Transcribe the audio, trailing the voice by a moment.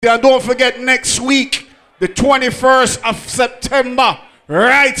And don't forget next week, the 21st of September,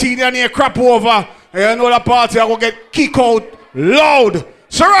 right in here, crap over. You know the party I will get kicked out loud.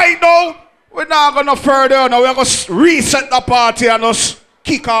 So right now, we're not going to further. Now we're going to reset the party and just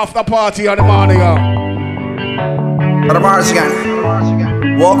kick off the party on the morning.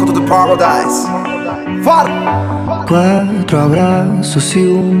 Welcome to the paradise. Cuatro abrazos y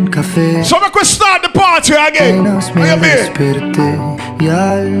un café. So we can start the party again. Apenas me desperté y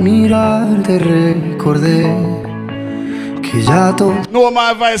al mirarte recordé que ya todo. No,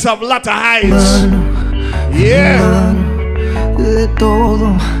 my advice have lot of highs. Yeah. De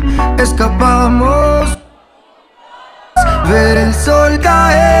todo escapamos. Ver el sol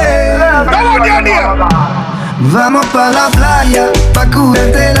caer. Vamos pa' la playa, pa'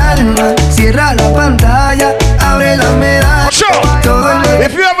 curarte el alma. Cierra la pantalla, abre la medalla. Sure.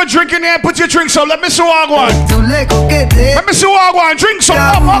 If you have a drink in here, put your drinks up. Let me see what I want. Let me see what I want. Drink some.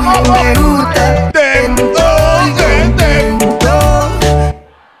 Up.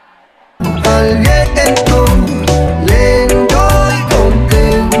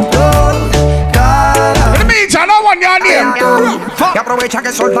 In the meantime, I want your name. Y aprovecha que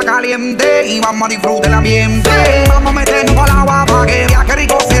el sol está caliente y vamos a disfrutar el ambiente. Vamos a meternos al agua para que vea que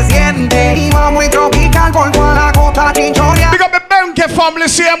rico se siente. Y vamos a tropical por toda la costa chinchorria. Big up the Benke family,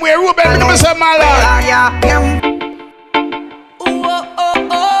 same way. Ruben, no me say my lord.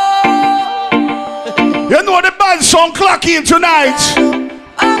 You know the band song clocking tonight.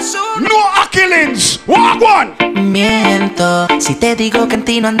 No Achillins. Walk one. Miento, si te digo que en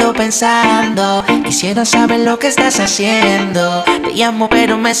ti no ando pensando. Quisiera saber lo que estás haciendo. Te llamo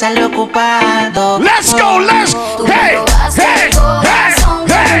pero me sale ocupado. Let's go, let's go. Hey, hey, hey,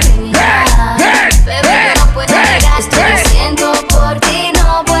 hey, hey.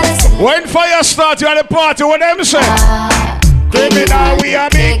 When Fyahstatah you at the party, what them say? Criminal, we are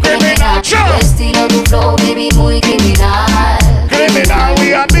big criminal. Sure. Estilo tu flow, baby, muy criminal. Criminal,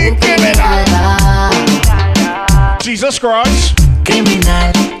 we are big criminal. Jesus Christ.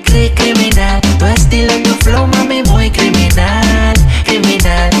 Criminal, criminal. Tu estilo, tu flow, mami, muy criminal.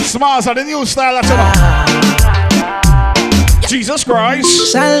 Criminal. Smalls are the new style of Jesus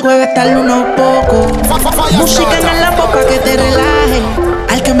Christ. Salgo a gastarlo unos poco. Música en la boca que te relaje.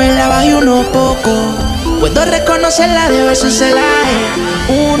 Al que me la baje unos poco. Puedo reconocerla de ver su celaje.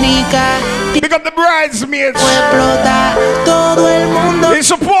 Única. Pick up the bridesmaids. Explota todo el mundo.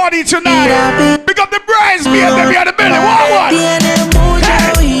 It's a party tonight. Pick up the bridesmaids. Baby at the building. What? Tiene mucha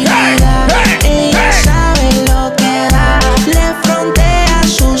habilidad. Ella sabe lo que da. Le frontea a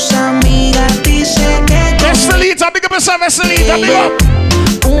sus amigas. Dice que Vestelita, pick up yourself, Vestelita. Pick up.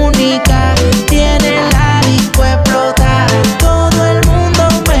 Única. Tiene la disco explota. Todo el mundo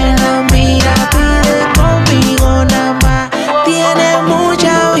me la mira. Pide conmigo nada más. Tiene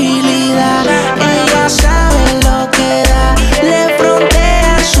mucha habilidad. Ella sabe lo que da. Le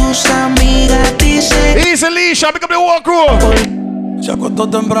frontea a sus amigas. Dice Easy Leisha, pick up the walk crew. Se acostó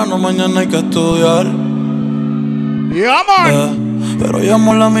temprano, mañana hay que estudiar. Yeah, man. Pero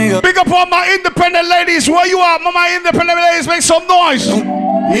llamo a la amiga. Pick up all my independent ladies. Where you at, my independent ladies? Make some noise.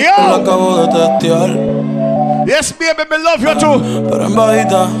 La Yo. acabo de testear. Yes, baby, me love you too. Pero en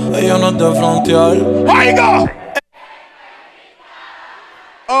bajita, ella no es de frontear. Here you go.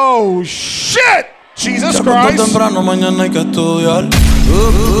 Oh, shit. Jesus Se acostó Christ. temprano, mañana hay que estudiar.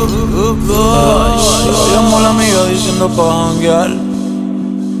 Pero llamo a la amiga diciendo pa' janguear.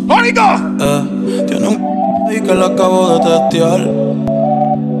 Here you go. Tiene un y que la acabo de testear.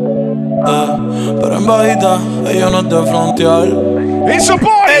 Pero en bajita, ella no es de frontear. It's a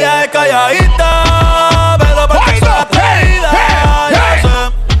party. Ella es calladita, pero para que se atrevida. Ya sé,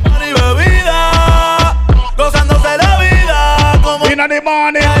 pan y bebida, gozándose la vida como In the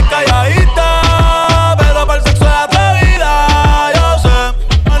morning. ella es calladita, pero para el sexo es atrevida. Yo sé,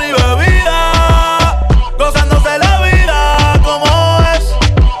 pan y bebida, gozándose la vida como es.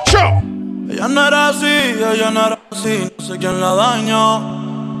 Sure. Ella no era así, no sé quién la dañó.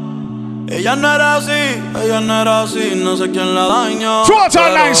 Ella no era así, no sé quién la dañó.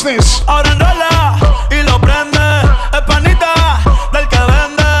 Total niceness. Ahora enrola y lo prende. Es panita del que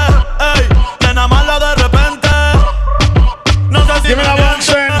vende. Ey, nena mala de repente. No sé si Give me that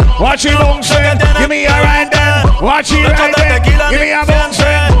bouncing. Watch it bouncing. Give me a right there. Watch it right there. Give me a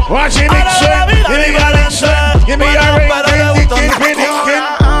bouncing. Watch it mixing. Give me a mixing. Give me a ring.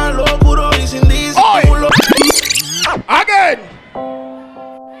 Again.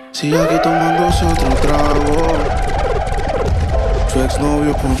 Sigue aquí tomándose otro trago. Su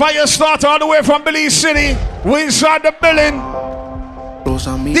exnovio con Fyahstatah all the way from Belize City. We inside the building. los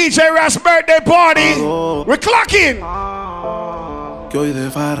amigos. DJ Ras birthday party. We're clocking. que hoy de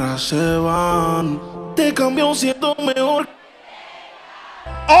farra se van. Te cambió siendo mejor.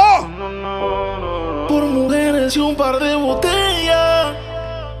 Oh! Por mujeres y un par de botellas.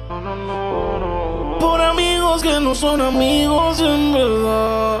 Por amigos que no son amigos en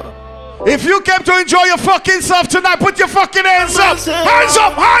verdad. If you came to enjoy your fucking self tonight, put your fucking hands up. Hands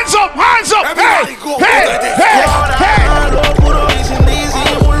up, hands up, hands up. Hey, hey, hey, hey. Lo puro y sin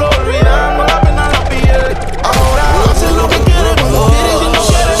disimulo, olvidando la pena en la piel. Ahora haces lo que quieres cuando quieres y no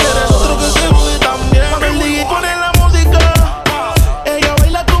quieres. Eres otro que se jode también. Cuando el DJ pone la música, ella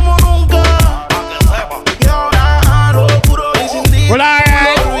baila como nunca. Y ahora lo puro y sin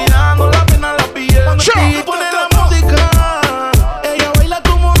disimulo, olvidando la pena en la piel. Cuando el DJ pone la música, ella baila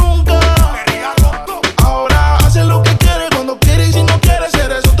como nunca. Ahora haces lo que quieres cuando quieres y si no quieres.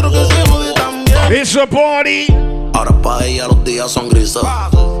 Eres otro que se jode también. It's a party. Ahora pa' ella los días son grises,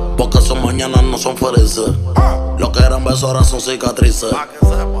 porque sus mañanas no son felices. Lo que eran besos ahora son cicatrices.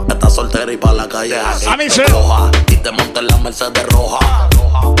 Está soltera y pa' la calle A mí sí. roja, y te montes la Mercedes roja.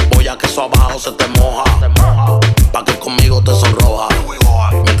 Voy a que eso abajo se te moja, pa' que conmigo te sonroja.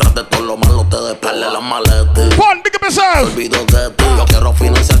 Mientras de todo lo malo te despele la maleta. Pon, big up yourself. Olvido de ti, yo quiero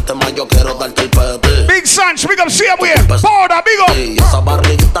financiarte más, yo quiero darte el peti. Big Sanch, big up CMW. Powder, big up. Y esa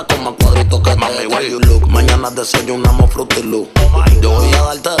barriguita con más cuadritos que mami, where you look. Mañana desayunamos Fruity Loop. Yo voy a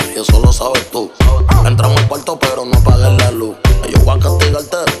darte y eso lo sabes tú. Entramos al cuarto pero no apagues la luz. Yo voy a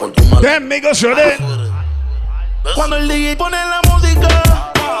castigarte por tu mal. Them niggas should it. Cuando el DJ pone la música,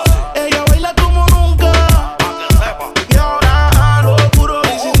 ella baila como nunca. Y ahora lo puro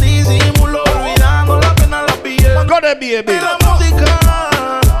y sin disimulo, olvidando la pena en la piel. Go there, baby. La música,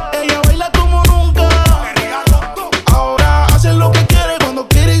 ella baila como nunca. Ahora hace lo que quiere cuando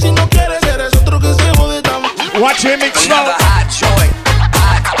quiere y si no quiere. Eres otro que se jode también. Watch him mix now. Another hot joint.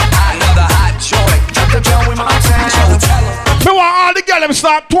 Another hot joint. Drop the drum with my time. Me want all the girls them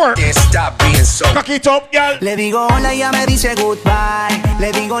start twerk. Can't stop being so. Cock it up, girl. Le digo hola y ella me dice goodbye.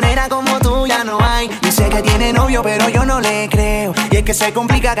 Le digo nena como tú ya no hay. Dice que tiene novio pero yo no le creo. Y es que se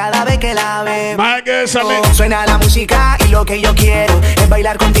complica cada vez que la veo. My girls, I mean. Suena la música y lo que yo quiero es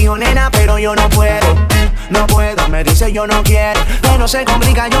bailar contigo nena pero yo no puedo. No puedo, me dice yo no quiero. Pero se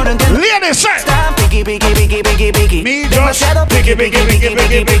complica, yo no entiendo. Ladies, say. Está piqui, piqui, piqui, piqui, piqui. Me Demasiado just piqui, piqui, piqui,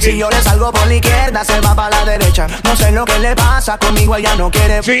 piqui, piqui. Si yo le salgo por la izquierda, se va para la derecha. No sé lo que le pasa, conmigo ella no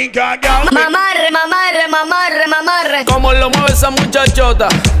quiere. Finca, girl. Mamarre, mamarre, mamarre, mamarre. Como lo mueve esa muchachota,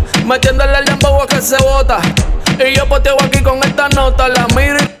 metiéndole el dembow a que se bota. Y yo poteo aquí con esta nota, la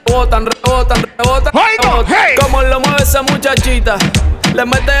miro y rebotan, rebotan, rebotan, Oigo, hey. Como lo mueve esa muchachita, le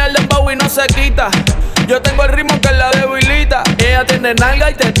mete el dembow y no se quita. Yo tengo el ritmo que la debilita. Ella tiene nalga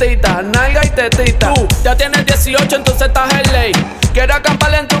y tetita, nalga y tetita. Tú ya tienes 18, entonces estás en ley. Quiero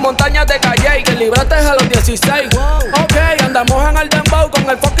acampar en tu montaña de calle y que libraste a los 16. Ok, andamos en el dembow con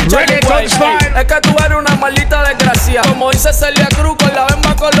el fucking Charlie Way. Es que tú eres una maldita desgracia. Como dice Celia Cruz con la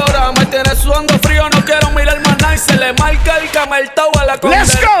bemba colorada. Me tienes sudando frío, no quiero mirar más nada. Y se le marca el cameltao a la condena.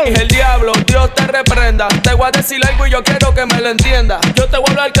 Let's go. Y el diablo, Dios te reprenda. Te voy a decir algo y yo quiero que me lo entienda. Yo te voy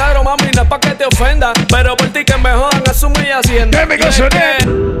a hablar claro, mami, no es pa' que te ofenda. Pero por ti que me jodan, asume y hacienda. Them niggas should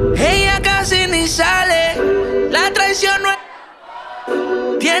it. Ella casi ni sale, la traición no es.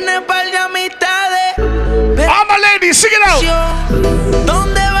 Tiene par de amistades, pero All my ladies, sing it out.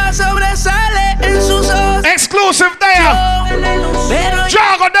 donde va sobresale en sus ojos. Exclusive there. Pero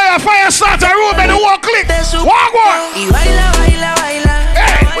Jago there, Fyahstatah, room in the wall click. de su One. y baila, baila, baila.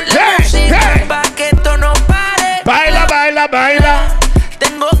 Hey, Ponle hey, música hey. pa' que esto no pare. Baila, baila, baila.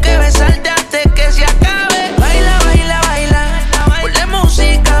 Tengo que besarte antes que se acabe. Baila, baila, baila. Ponle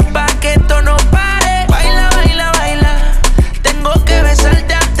música pa' que esto no pare. Baila, baila, baila. Tengo que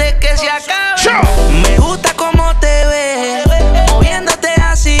besarte antes que se acabe. Sure. Me gusta cómo te ves, moviéndote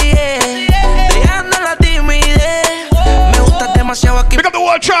así es, dejando la timidez. Me gustas demasiado aquí. Pick up the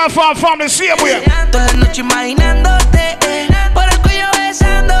world child from the same way. Toda la noche imaginándote, por el cuello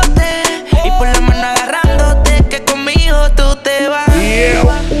besándote y por la mano agarrándote. Que conmigo tú te vas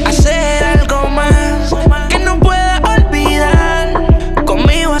a hacer algo más que no pueda olvidar.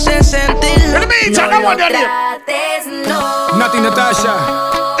 Conmigo hace sentir. No lo trates, no. Nati Natasha.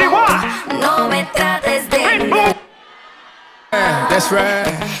 No me trates de That's right.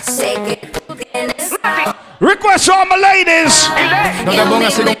 sé que tú tienes. Request all my ladies. No te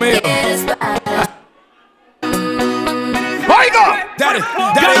pongas así conmigo. Oigo. Daddy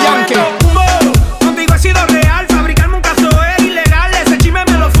Yankee. Contigo he sido real, fabricarme un caso es ilegal. Ese chisme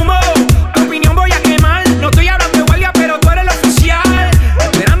me lo fumo, tu opinión voy a quemar. No estoy hablando de guardia, pero tú eres el oficial.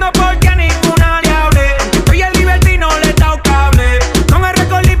 Esperando porque a ninguna le hable. Estoy en libertad y no le he dado cable. Con el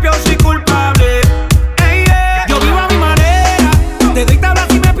récord limpio soy culpable. Yo vivo a mi manera, te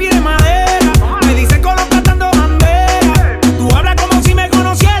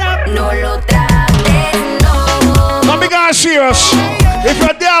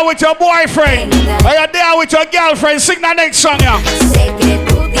with your boyfriend, or you're there with your girlfriend, sing the next song, yeah.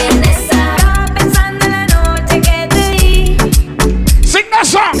 Sing that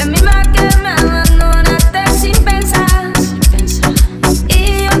song.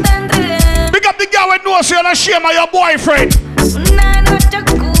 Pick up the girl with no you're not shame of your boyfriend.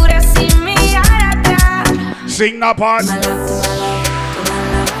 Sing that part.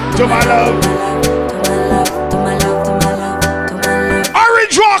 To my love.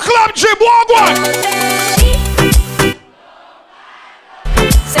 Orange Rock Club Gym, walk one.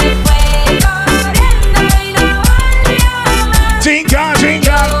 Tinka,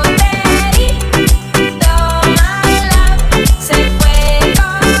 tinka.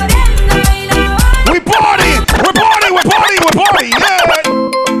 We party, yeah.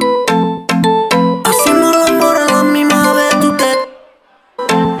 Hacemos el amor a la misma vez, tú te...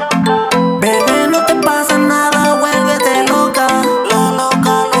 Bebé, no te pasa nada, vuélvete loca.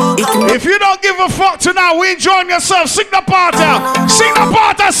 If you don't give a fuck tonight, we enjoying yourself. Sing the part out. Sing the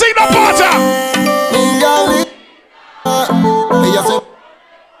part out. Sing the part out.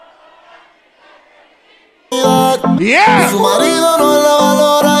 Yeah.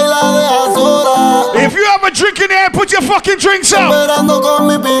 If you have a drink in there, put your fucking drinks up.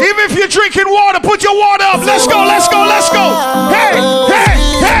 Even if you're drinking water, put your water up. Let's go, let's go, let's go. Hey, hey,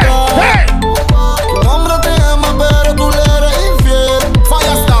 hey, hey.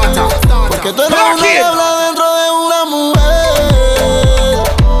 Clock it.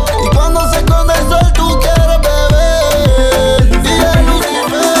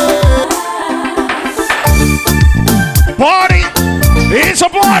 Party, it's a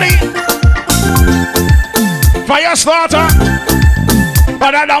party. Fyahstatah,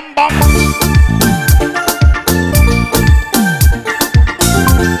 ba-da-dum bum.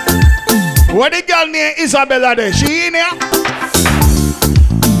 Where the girl named Isabella there? She in here?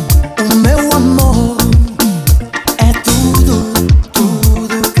 O meu amor é tudo,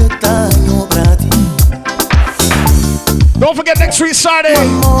 tudo que tenho pra ti. Don't forget next week Saturday,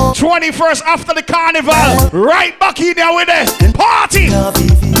 21st after the carnival, right back in there with us. Party!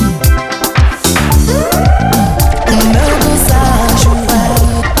 O meu desejo é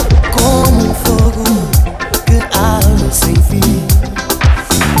como fogo que arde sem fim.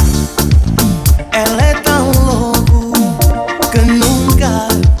 Ela é tão louco que nunca.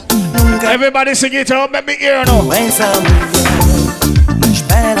 Everybody sing it out, let me hear now. Essa mulher na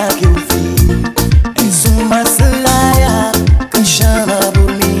espera que eu vi. És uma sereia que chama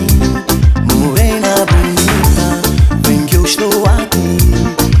por mim. Morena bonita, vem que eu estou aqui.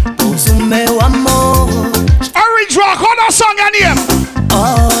 Pois o meu amor. Orange Rock, hold that song on here.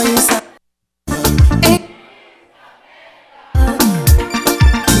 Oh, essa.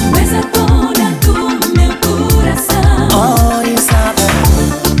 Oh, Isabela.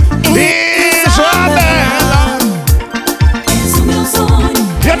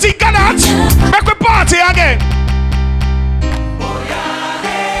 You think that? Make we party again.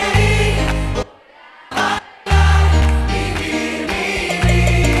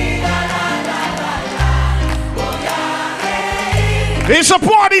 It's a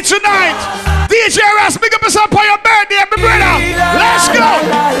party tonight. DJ Ras, big up yourself for your birthday, my brother. Let's go.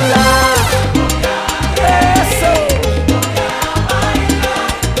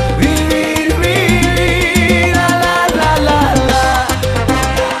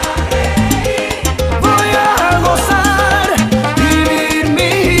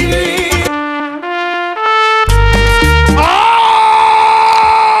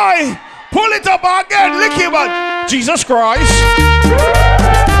 Pull it up again, lick him up. Jesus Christ.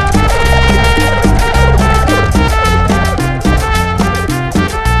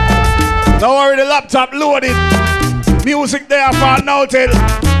 Don't worry, the laptop loaded. Music there for noted.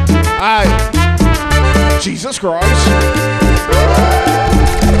 Aye. Jesus Christ.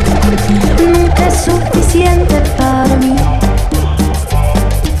 Nunca es suficiente para mí,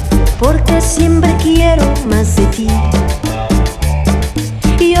 porque siempre quiero más de ti.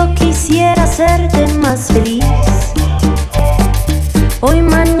 Yo quisiera hacerte más feliz. Hoy,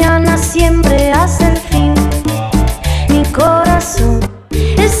 mañana, siempre hasta el fin. Mi corazón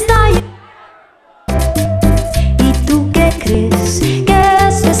está lleno. ¿Y tú qué crees? Que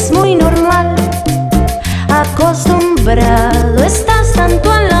eso es muy normal. Acostumbrado estás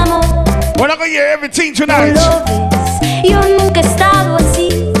tanto al amor. We're not gonna hear everything tonight. No lo ves, yo nunca he estado así.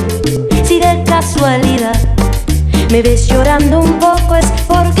 Si de casualidad me ves llorando un poco es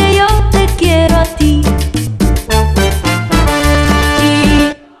porque yo te quiero a ti.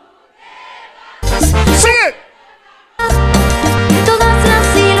 Sing it. Todas las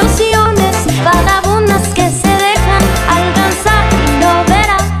ilusiones vagabundas que se dejan alcanzar y no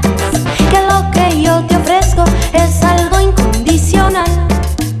verás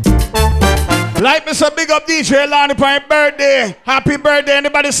this a big up DJ Lonnie for his birthday. Happy birthday.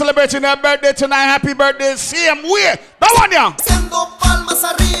 Anybody celebrating their birthday tonight? Happy birthday. Same way. That one, yeah.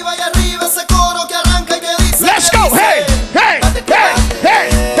 Let's go. Hey, hey, hey, hey,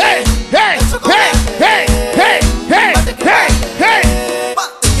 hey, hey, hey, hey, hey, hey, hey, hey.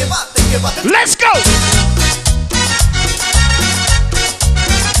 Let's go.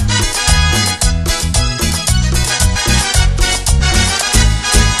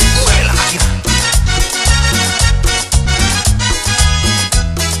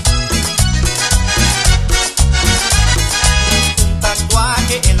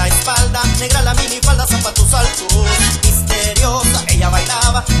 En la espalda, negra la minifalda, zapatos altos, misteriosa, ella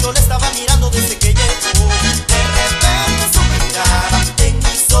bailaba, yo le estaba mirando desde que llegó. De repente su mirada en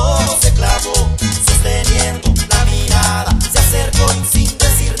mis ojos se clavó, sosteniendo la mirada, se acercó y sin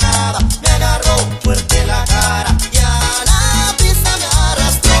decir nada, me agarró fuerte la cara y a la pista me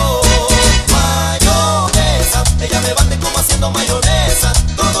arrastró. Mayonesa, ella me bate como haciendo mayonesa,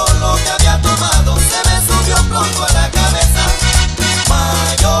 todo lo que había tomado se me subió pronto a la cabeza.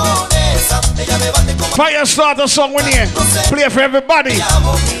 Fyahstatah song we need. Play for everybody.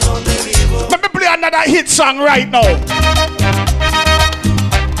 Let me play another hit song right now.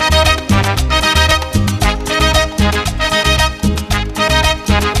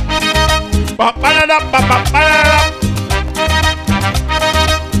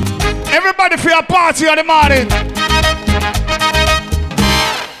 Everybody for your party on the morning.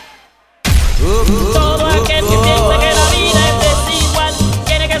 Todo aquel que piensa que la vida es desigual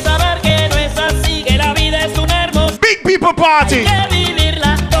tiene que saber que no es así, que la vida es un hermoso. Big people party. Hay que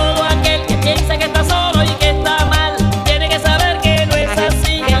vivirla. Todo aquel que piensa que está solo y que está mal tiene que saber que no es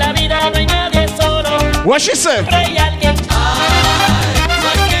así, que la vida no hay nadie solo. What she say? Hay alguien.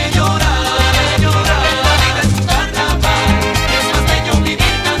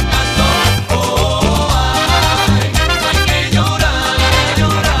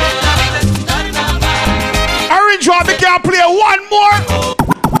 Can play one more?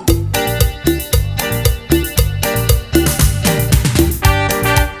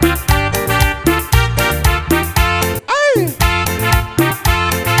 Aye.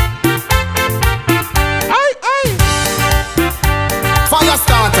 Aye, aye.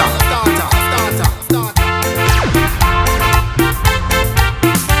 Fyahstatah.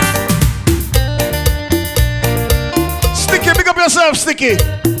 Sticky, pick up yourself, Sticky.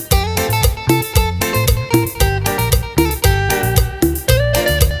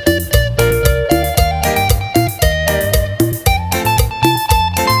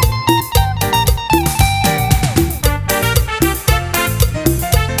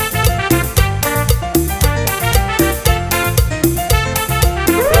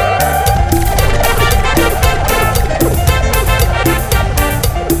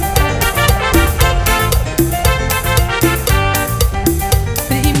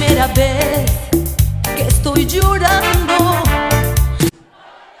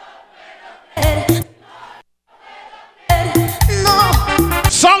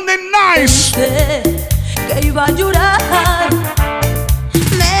 Que iba a llorar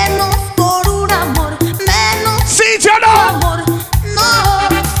menos por un amor, menos sí, yo no. por amor, no.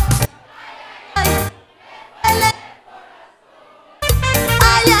 Ay,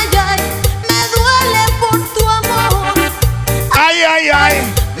 ay, ay, me duele por tu amor. Ay, ay, ay,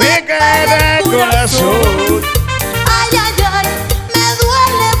 me cae el corazón. Ay, ay, ay, me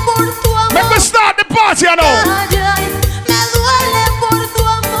duele por tu amor. Make me start the party, you know. Ay, ay, me duele por tu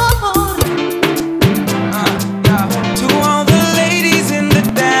amor.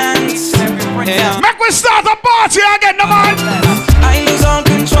 Make we start a party again, no man. I lose all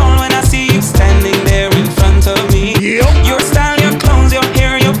control when I see you standing there in front of me. Yep. Your style, your clothes, your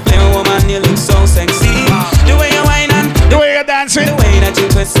hair, your flair, woman, you look so sexy. The way you whine and the way you're dancing, the way that you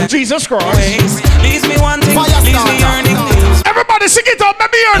twist and Jesus Christ. Ways. Leaves me wanting, leaves me yearning things. Everybody sing it up,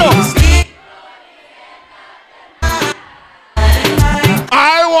 let me hear them.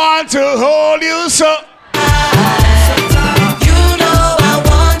 I want to hold you so.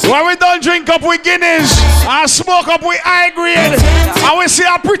 When we don't drink up with Guinness and smoke up with high grade, and we see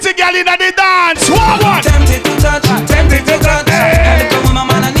a pretty girl in the dance. What? Tempted to touch, tempted to touch. A little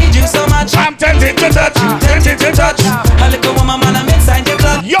woman, man, I need you so much. I'm tempted to touch, tempted to touch. A little woman, man, I'm inside your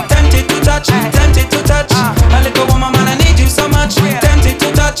club. Tempted to touch, tempted to touch. A little woman, man, I need you so much. Tempted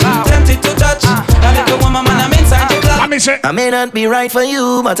to touch, tempted to touch. A little woman, man, I'm inside your club. I may not be right for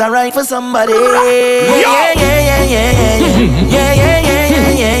you, but I'm right for somebody. Yeah, yeah, yeah, yeah, yeah, yeah, yeah, yeah.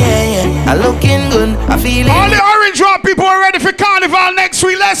 I'm looking good, I feel it. All the orange rock people are ready for carnival next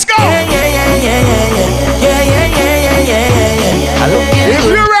week. Let's go. Yeah, yeah, yeah, yeah, yeah, yeah, yeah, yeah, yeah, yeah, yeah. If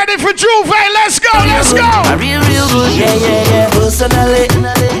you're ready for Juve, let's go.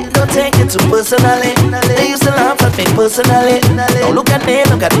 personally. They used to laugh at me personally. Now look at me,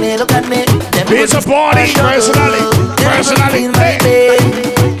 look at me, look at me. It's a party, personally. Personally.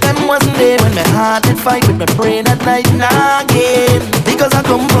 Them wasn't there when my heart did fight with my brain at night again. Because I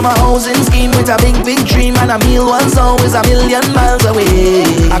come from a housing scheme with a big, big dream, and a meal was always a million miles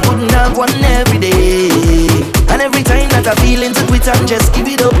away. I couldn't have one every day. And every time that I feel into quit and just give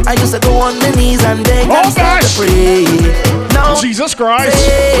it up, I used to go on my knees and beg and start to pray. Now, Jesus Christ,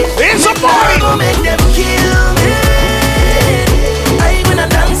 it's a party. I'm gonna make them kill me. I when I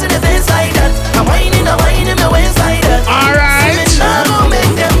dance in the face like that, I'm whining my waist like that. Alright. I'm gonna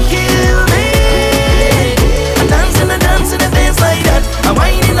make them kill me. I dance in the face like that, I'm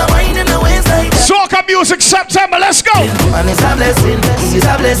whining my waist like that. Soca music September, let's go. And it's a blessing, it's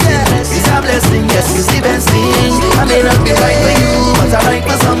a blessing, it's a blessing. Yes, it's the best thing. I may not be right for you, but I'm right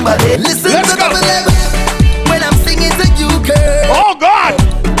for somebody. Listen let's to go. When I'm singing to you, girl. Oh God.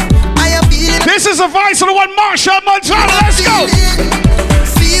 I am feeling. This is a voice of the one Marshall Montana. Let's go.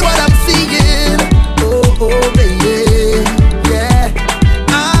 See what I'm seeing. Oh, baby. Yeah.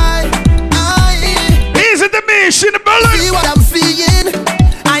 Easy to me, she in the building. See what I'm seeing.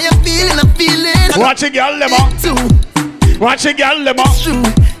 I am feeling, I'm feeling. Watch it, girl, lemma. Watch it, girl, lemma. It's true,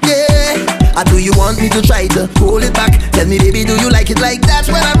 yeah. Or do you want me to try to hold it back? Tell me, baby, do you like it like that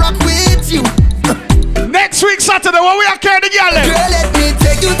when I rock with you? Next week, Saturday, when we are carrying the girl. Girl, let me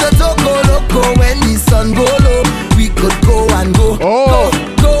take you to Toco Loco. When the sun go low, we could go and go. Oh,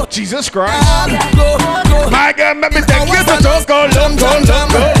 go. Jesus Christ. Go. My girl, let me take you to Toco Loco.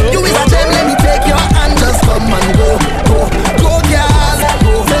 You is a gem, let me take your hand, just come and go, girl,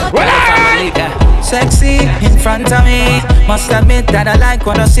 go. Well, alright. Sexy in front of me. Must admit that I like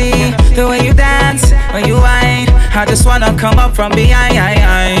what I see. The way you dance, when you whine, I just wanna come up from behind.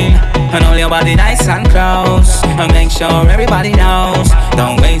 And hold your body nice and close, and make sure everybody knows.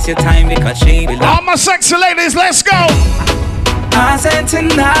 Don't waste your time because she belongs. All my sexy ladies, let's go. I said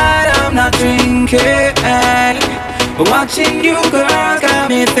tonight I'm not drinking, but watching you girls got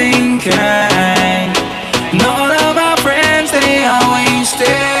me thinking. And all of our friends, they are wasted.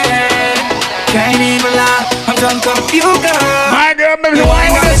 Can't even lie, I'm drunk off you, girl. My girl, maybe you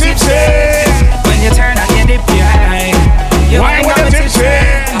wine with a tipsy. When you turn on your dip, yeah. You wine with a tipsy.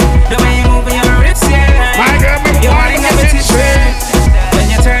 The way you move your hips, yeah. My girl, maybe you wine with a tipsy.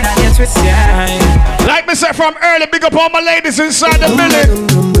 When you turn on your twist, yeah. Like me said from early, big up all my ladies inside the building.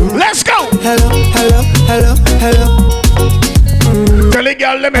 Let's go. Hello. Tell the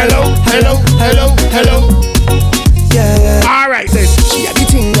girl them hello. Yeah. Alright then. She had the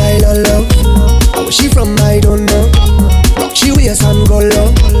thing I love. How she from I don't know. Rock she waist and go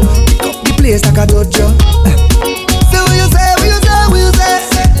low. Pick up the place like a dojo. So what you say?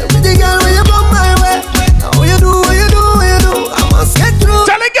 Pretty girl, when you come my way. Now what you do? I must get through.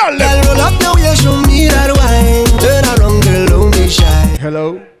 Tell the girl them. Girl, roll up now, you show me that wine. Turn around, girl, don't be shy.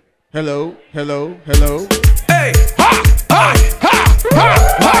 Hello. Hey. Ha.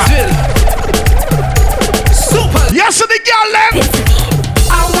 Super. Yes, to the girl them.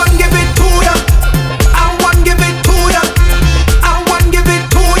 I want give it to ya. I want give it to ya. I want give it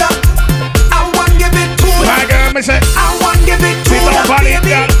to ya. I want give it to ya. My girl, me say. I want give it to Sit down, ya, body, baby.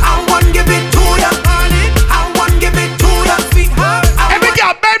 girl. I want give it to ya. I want give it to ya, sweetheart. Every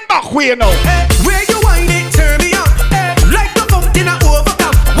girl bend back way now. Where you whine it, turn me on. Like a fountain I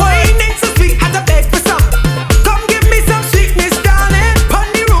overcome. Wine it so sweet, I had to beg for some. Come give me some sweetness, darling. Pon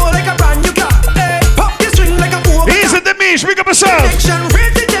the roll like a brand new car. Pop your string like a overcome. Easy to me, speak up yourself.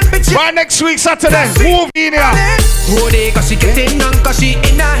 By next week, Saturday, move in here. Oh, they cause she getting on, cause she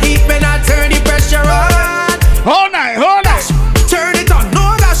in a heat when I turn the pressure on. Hold night. Turn it on,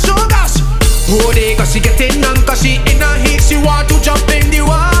 no gosh, oh gosh. Oh, they cause she getting on, cause she in a heat, she want to jump in the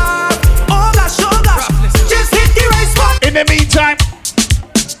water. Oh gosh, just hit the right spot. In the meantime,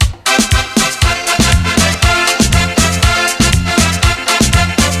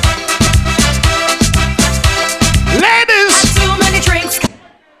 ladies. Too many drinks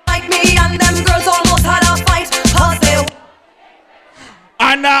like me and them girls almost had a fight. Cause they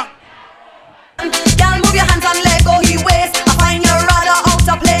Anna. Girl, move your hands and let go he waist. I find you rather out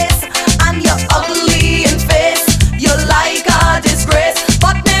of place. And you're ugly in face. You like a disgrace.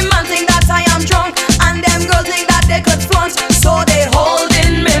 But them man think that I am drunk. And them girls think that they could flaunt. So they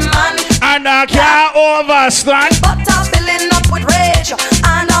holding me, man. And I can't overstand. But I'm filling up with rage.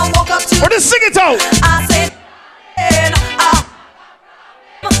 And I walk up to What is sing it out? I say,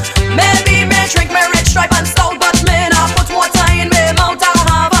 maybe me drink me red stripe and stout. But me not put water in me mouth. I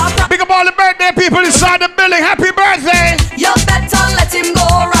have a problem. Big up all the birthday people inside the building. Happy birthday. You better let him go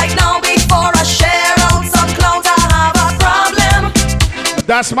right now before I share out some clout. I have a problem.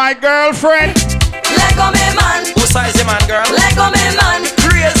 That's my girlfriend. Lego me man. Who size you, man, girl? Lego me man.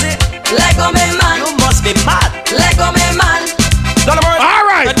 Crazy. Lego me man. You must be mad. Lego me man. Don't worry. All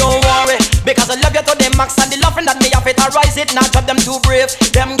right. But don't worry, because I love you to the max and the loving that me have it. I rise it, not drop them too brave.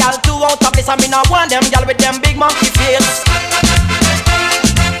 Them gal too out of this, I mean I want them gal with them big monkey face.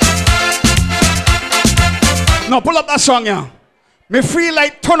 No, pull up that song, yeah. Me feel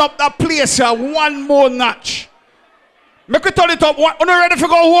like turn up that place here one more notch. Make we turn it up. Are you ready to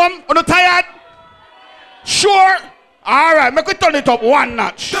go home? Are you tired? Sure. All right, make we turn it up one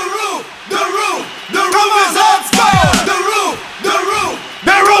notch. The roof is on fire. The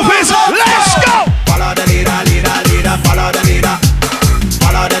roof is on fire. Let's go. Follow the leader, follow the leader.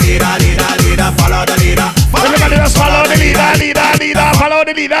 Follow the leader, follow the leader. Everybody just follow the leader, follow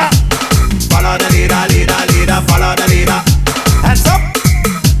the leader. Follow the leader, follow the leader. Hands up,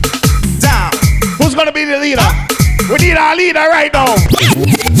 down. Who's gonna be the leader? We need our leader right now.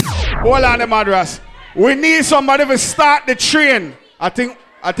 Hold on, the madras. We need somebody to start the train. I think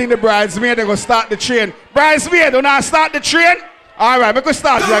the bridesmaid they gonna start the train. Bridesmaid, do not start the train. All right, make us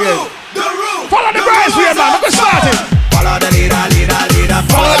start it again. Follow the bridesmaid, man. Make us start it. Follow the leader,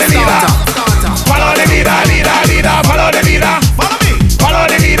 follow the leader. Follow the leader, follow the leader. Follow me. Follow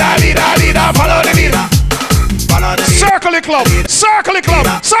the leader, follow the leader. Follow the leader. Circle the club, circle the club,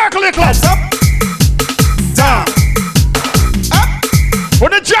 circle the club. Up, down, up.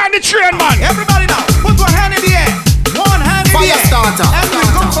 Wanna join the train, man? Everybody now, put one hand in the air. One hand in the air. Fyahstatah. And we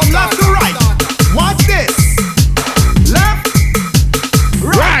go from left to right. Watch this. Left,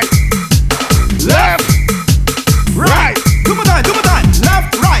 Right, left, right. Two more time.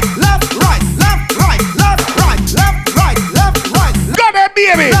 Left, right, left, right, left, right, left, right, left, right, left, right. Got that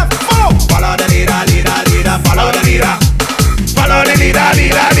baby. Left, follow. Follow the leader, follow the leader. Follow the leader,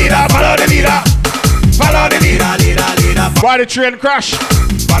 follow the leader. Follow the leader. Why the train crash?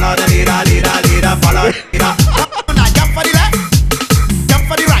 Follow the leader, follow the leader. Now jump for the left, jump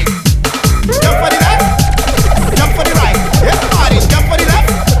for the right. Jump for the left, jump for the right. Everybody jump for the left,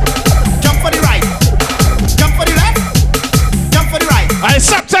 jump for the right. Jump for the left, jump for the right. It's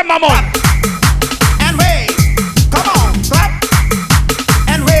September month. And wave, come on, clap.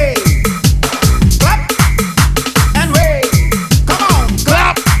 And wave, clap. And wave, come on,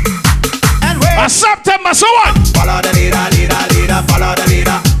 Clap. and wave. September, so what? Follow the leader, follow the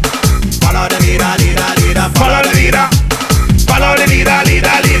leader. Follow the leader, Follow the leader. Follow the leader,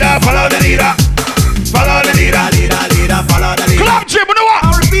 follow the leader. Follow the leader. follow the leader. Club Gym, you know what?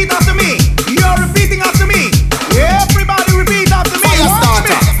 Now repeat after me. You're repeating after me. Everybody repeat after me. Watch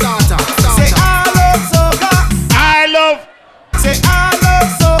me. Say I love soca. I love. Say I love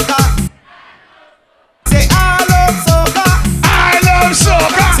soca. Say I love soca. I love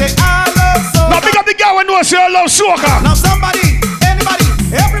soca. Say I love soca. Now pick up the girl when you say I love soca. Now somebody, anybody,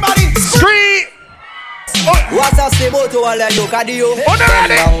 everybody. Scream. What's up, Sebo to all the Yokadio?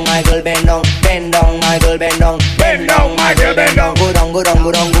 Bend down, Michael, bend down, Michael, bend down, Michael, bend down. Go down, Michael,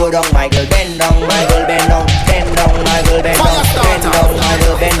 bend down, Michael, bend down, Michael, bend down, Michael,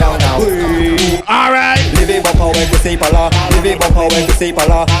 bend down now. All right. Live it up how to say pala, live it up how to say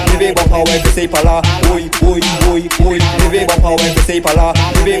pala, live it up how to say pala, oi, live it up how to say pala,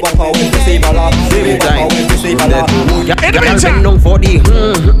 live it up how to say pala, live it up how to say pala. In the meantime. Down for the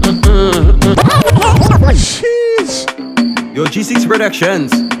Jeez. Yo, G6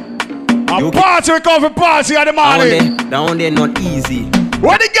 Productions. A party, we come for party at the morning. Down there not easy.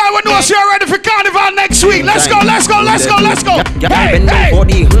 What the guy will know so you're ready for carnival next week? Let's go. Hey.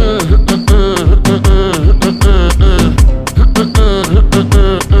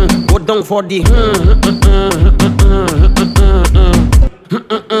 Go down for the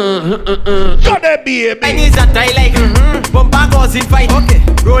Got that baby. I need that I like bumper goes in fight. Okay.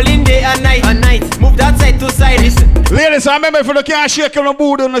 Rolling day and night. Move that side to side. Listen. Ladies, I remember if you can't shake on the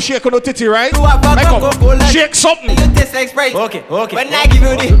booty and shake on the titty, right? You have Make up. Coca-Cola. Shake something. You taste like Sprite. Okay. When I give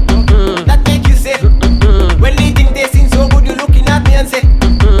you the that make you say when they think they seem so good, you looking at me and say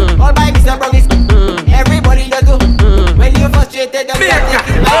all by Mr. Brown is everybody does do. When you're frustrated, don't take it.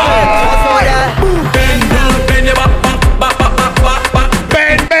 Bend your back.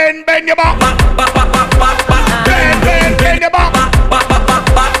 Bend your back. Bend your back.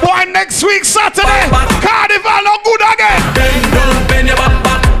 Boy, next week Saturday, carnival no good again. Bend your back.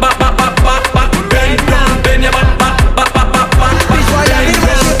 Bend your back.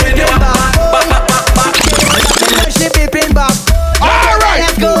 All right.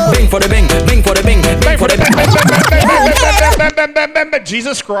 bing for the bing, bing for the bing, bing for the bing.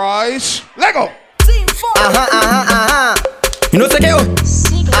 Jesus Christ. Let go. You know what I'm saying?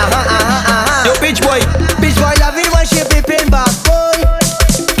 Yo, bitch boy, love it when she peeping back, boy.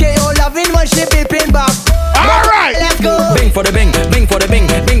 for the bang, bang for the bang,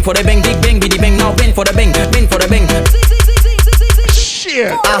 bang for the bang, big bang, biddy bang. Now bang for the bang, bang for the bang.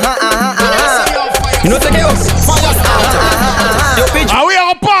 Shit. You know take it up. Yo, bitch. Are we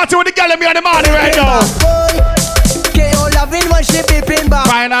on a party with the girl in the morning right now?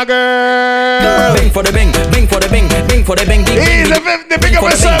 Find a girl. Bang for the bang, bang for the bang, bang for the bang, big bang. The big of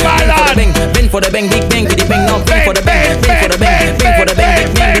a my lad. Bang for the bang, big bang, biddy bang. Now bang for the bang, bang for the bang, bang for the bang,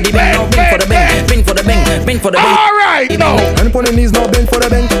 big bang, biddy bang. Now bang for the bang, bang for the bang, bang for the bang. All right, no. And upon the knees now bend for the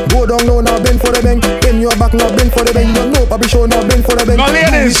bang. Go down now bend for the bang. Bend your back now bend for the bang. Don't know Papi show now bend for the bang. No,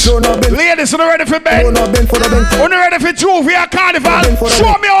 ladies, ladies, you ready for bend? No, bend for the bang. You ready for Juvia Carnival?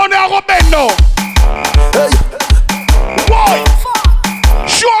 Show me how they go bend now. Boy,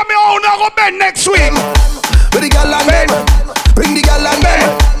 show me how they go bend next week. With the girl and bend. Bring the girl and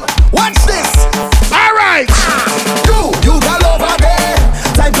bend. Watch this. All right. You got over there.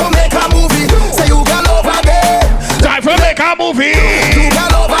 Time to make a movie. Say you got over there. Time to make a movie. You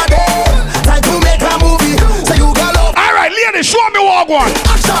got over there. Time to make a movie. Say you got over. All right, ladies, show me what one.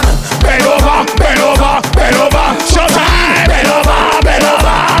 Action. Bend over, bend over, bend over. Showtime. Bend over, bend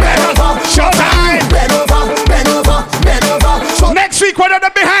over, bend over. Showtime. Bend over, bend over, bend over. Next week, when they're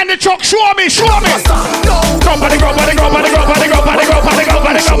behind the truck, show me, show me. No. Go, buddy, go, buddy, go, buddy, go, buddy, go, buddy, go, buddy, go,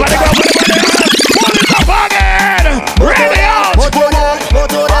 buddy, go, buddy, go. Pull it up again. Ready out.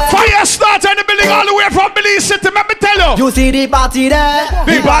 Fyahstatah in the building all the way from Belize City. Let me tell you. You see the party there.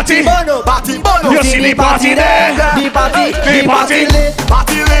 The party. Party bono. You see the party there. The party. The party.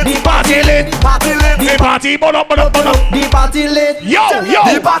 Party lit. The party lit. Party lit. The party. Bono, bono, bono. The party lit. Yo, yo.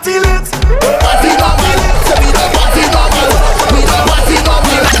 The party lit. Party double. Say we don't party double. We don't party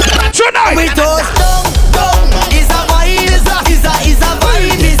double. Tonight. We toast down. Is a vibe. Is a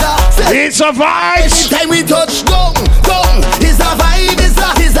vibe. It's a vibe. Anytime we touch down. Is a vibe. Is a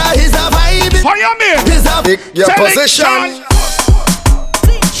vibe. How you mean? Is a Pick your position.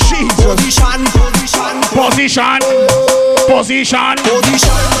 Jesus. Position.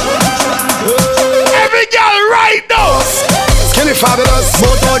 Every girl right now. Skinny fabulous.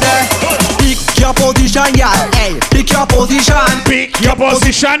 Moto there. Pick your position, girl. Hey, pick your position. Pick your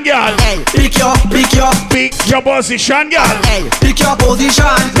position, girl. Hey, pick your position, girl. Hey, pick your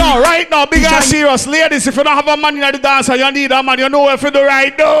position. No, right now, big and serious. Ladies, if you don't have a man in the dance and you need a man, you know where to do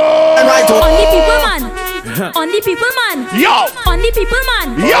right now. Only people man. Only people man. Yo. Only people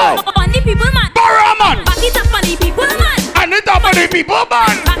man. Yo. Only people man. Barra man. Back it up on the people man. And the top of the people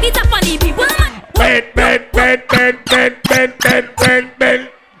man. Back it up on the people man. Ben.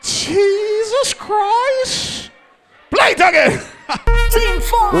 Jesus Christ. Play it again. Team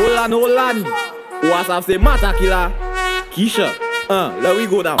 4. Hold on. What's up, say Mata Killer? Keisha. Let we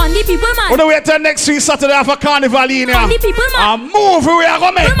go down. Only people man. On the way to next week Saturday for Carnival in here. Only people man. A movie we are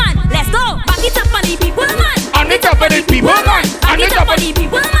going to make. Man, let's go. Back it up on the people man. On the top of the people man. Back it up on the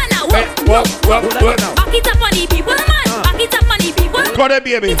people man. Now What? back it up on the people man. Back it up on the people man. Go there,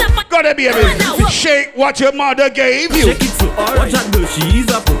 baby. Shake what your mother gave you. Shake it so. Watch that girl, she is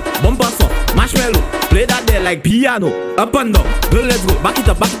up. Bumper song, marshmallow. Play that there like piano. Up and down, girl, let's go. Back it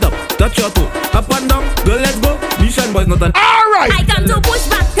up. Touch your toe. Up and down, girl, let's go. Mission boys not an. All right. I come to push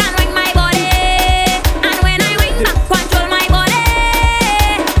back and ring my body, and when I ring back, control my body.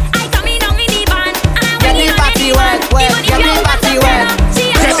 I come in on the band, and I Get the party wet. Get the party wet.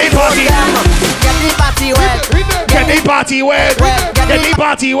 Get the party. Get the party wet. Get the party wet. Get the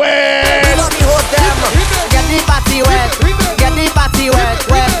party wet. Get the party wet. Get the party wet.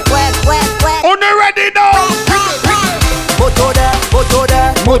 Wet. On the ready now.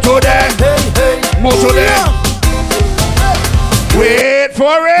 Moto there. Wait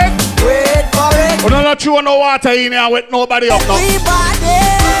for it. We don't let you on no water in here with nobody up now.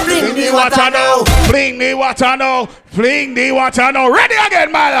 Bring the water now. Bring the water now. Ready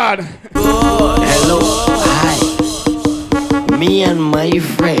again, my lad. Hello, hi. Me and my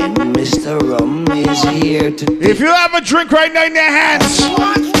friend, Mr. Rum, is here to. If you have a drink right now in your hands,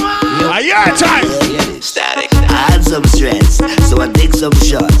 your time. Static. I had some stress, so I take some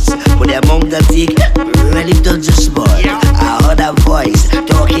shots. But the amount I take really touch the spot. I heard a voice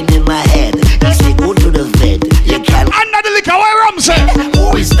talking in my head. He said, go to the vet. You can't. Another liquor, where Rum said.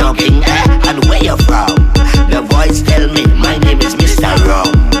 Who is talking, and where you from? The voice tell me, my name is Mr.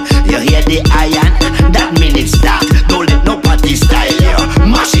 Rum. You hear the iron? That means it's start. Don't let no party style you.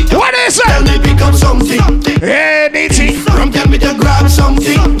 Mash it up. What is it? Tell me pick up something. Anything. Rum tell me to grab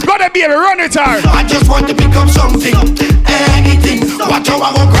something. Gotta be a run it hard. I just want to pick up something. Anything. Watch how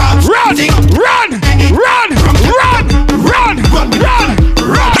I go grab something. Run.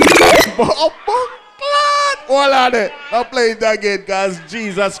 Hold on it. I'll play it again, guys.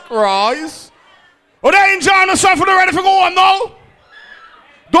 Jesus Christ. Oh, they enjoying yourself for the ready for go on now?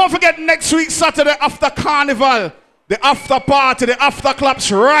 Don't forget next week, Saturday, after Carnival, the after party, the after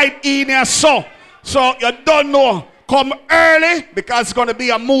claps right in here. So you don't know. Come early because it's going to be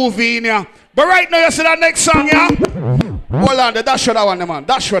a movie in here. But right now, you see that next song, yeah? Hold on, dash for that one, man.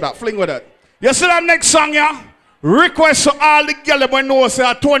 Dash for that, fling with it. You see that next song, yeah? Request to all the girls when know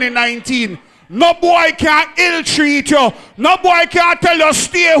say 2019. No boy can ill-treat you. No boy can tell you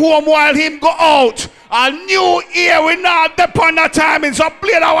stay home while him go out. A new year, we not depend on the timing, so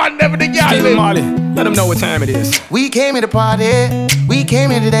play that one never the girl. Steve Marley, let them know what time it is. We came here to party, we came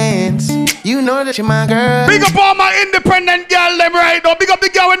here to dance. You know that you're my girl. Big up all my independent girl them right now. Big up the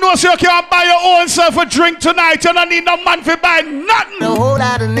girl who knows you can't buy your own self a drink tonight. You don't need no man for buy nothing. A whole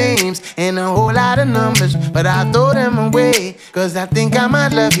lot of names and a whole lot of numbers, but I throw them away, cause I think I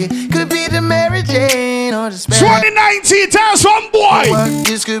might love you. Could be the Mary Jane or the Spanish. 2019, tell some boy. What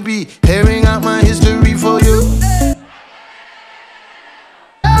this could be, airing out my history for you.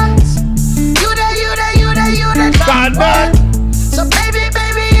 God, man. So baby,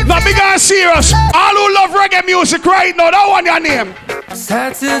 not big and serious. All who love reggae music right now, that one your name.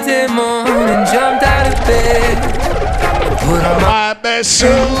 Saturday morning, jumped out of bed, put on my best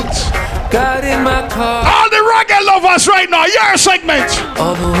suit, got in my car. All the reggae lovers right now, your segment.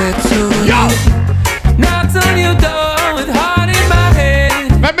 All the way to you. Knocked on your door with heart in my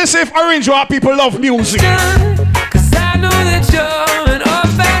head. Let me see if Orange Rock people love music. Cause I know that you're an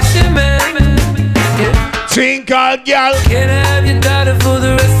old-fashioned man. Twinkle girl. Can I have your daughter for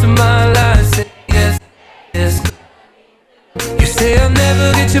the rest of my life? Say yes, yes. You say I'll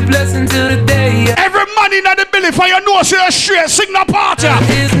never get your blessing till the day. Every man in the building for your nose you're straight, sing the party.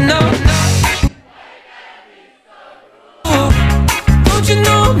 Don't you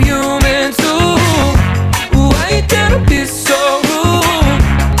know I'm human too? Why you gotta be so rude?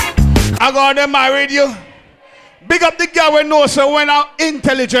 I got them married you. Big up the girl when knows so when an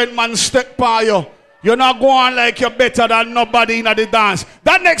intelligent man step by you. You're not going like you're better than nobody in the dance.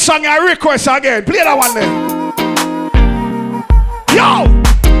 That next song I request again. Play that one then. Yo!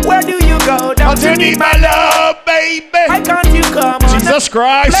 Where do you go? Don't you need my love, baby? Why can't you come on? Jesus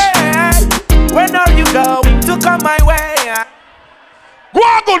Christ. When are you going to come my way? Go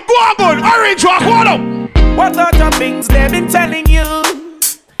on good. Orange Rock, what up? What sort of things they've been telling you?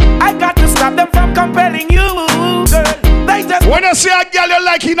 I got to stop them from compelling you, girl. When you see a girl you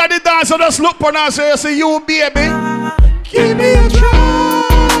like in the dance, so just look on her and say, you baby. Give me a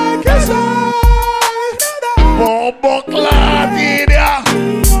try, cause I Clad in ya.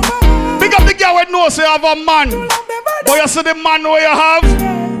 Big up the girl when knows you have a man. But you see the man where you have,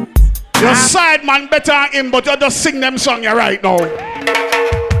 your side man better than him, but you just sing them song you right now.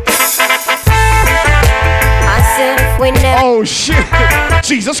 Oh shit.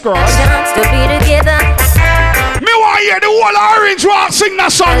 Jesus Christ. To be together. Me want to hear the whole Orange Rock sing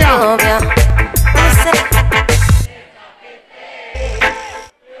that song, yeah.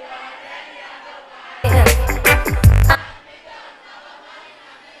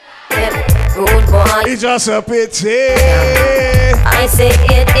 It's just a pity. I say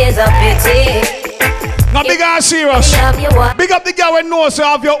it is a pity. Now big and serious. Big up the girl when knows you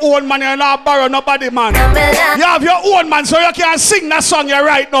have your own man and not borrow nobody man. You have your own man so you can sing that song you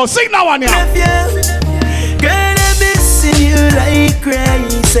right now. Sing that one, yeah. Girl, I'm missing you like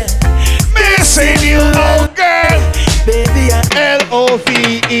crazy. Missing you, oh girl. Baby,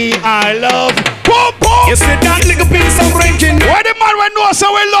 L-O-V-E, I love boom boom. You see that little piece of ranking. Why the man when knows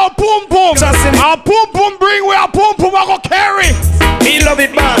so we love boom boom? And boom boom bring where boom boom I go carry. Me love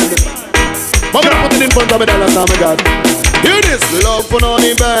it man. But we don't put it in front of me, that's not my God. Hear this. Love put on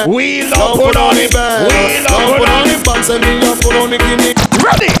the band. We love put on the band. We love put on the band. Send me love put on the guinea.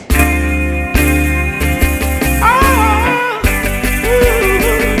 Ready.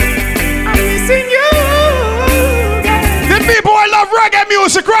 People who love reggae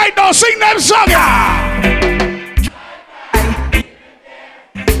music right now, sing them song.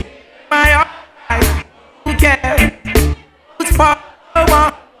 My who cares? Who's for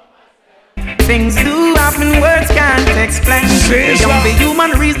things do happen, words can't explain. Beyond the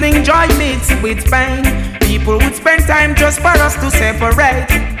human reasoning, joy mixed with pain. People would spend time just for us to separate.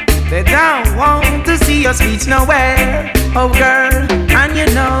 They don't want to see us reach nowhere. Oh girl, and you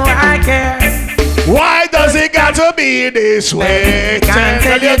know I care. Why does it got to be this way? Can't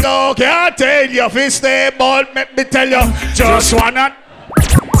tell you go, can't tell you if it's stay, but let me tell you, just wanna.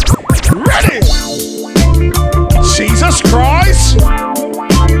 Ready? Jesus Christ.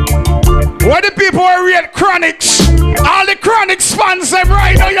 Where the people who read Chronics? All the Chronics fans them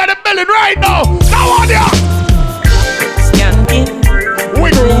right now, you're the building right now. Now on ya. Skanking. We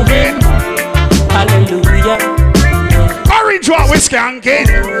grooving. Hallelujah. skanking,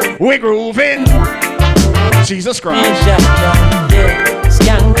 we grooving. Jesus Christ.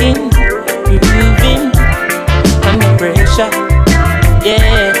 Skanking, we grooving, under pressure.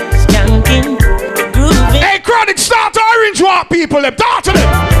 Yeah, skanking, grooving. Hey, Chronic, start to orange walk people, talk to them.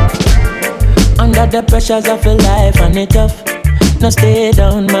 Under the pressures of a life and it tough. No stay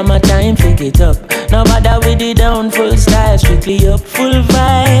down, mama, time pick it up. No bother with the down, full style, strictly up, full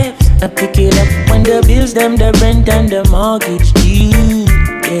vibes. I pick it up when the bills, them, the rent and the mortgage due.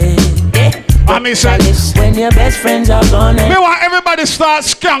 Yeah. I mean, when your best friends are gone. Me want everybody start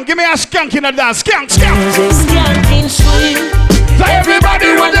skank. Give me a skank in the dance. Skank, skank. Skanking sweet. So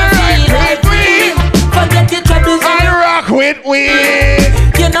everybody want to rock with we. Forget your troubles and rock with we.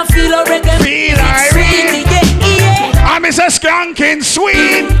 You don't feel a reggae. Feel irate. Yeah. I miss a skanking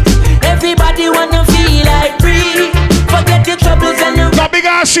sweet. Everybody wanna feel like free. Forget your troubles and the no big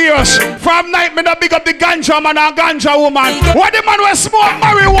and serious. From night me no big up the ganja man and ganja woman. What the man will smoke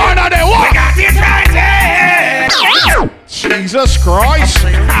marijuana they what? We got it right. Jesus Christ.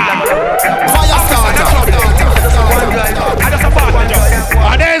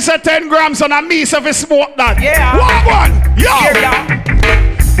 And there's a 10 grams on a meat if we smoke that. Yeah. One. Yo.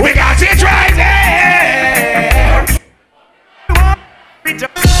 We got it right there.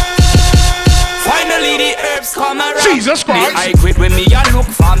 Finally the herbs come around. Jesus Christ. I quit when me a look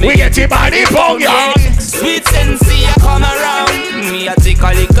for me. We get it by the bong, yeah. Sweet sensei a come around. Me a take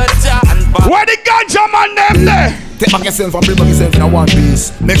a little jam. Where the ganja man them there? Take back yourself and bring back yourself in a one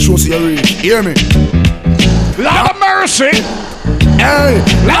piece. Make sure you reach. Hear me? Lord of mercy. Hey.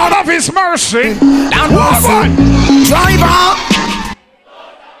 Lord of his mercy. One. Driver.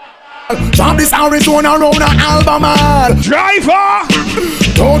 Drop this Arizona round an Albemarle. Driver.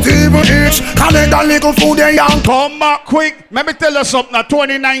 Don't even itch. Collect a little food and young. Come back quick. Let me tell you something.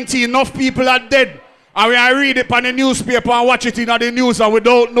 2019, enough people are dead. And when I read it on the newspaper and watch it in the news and we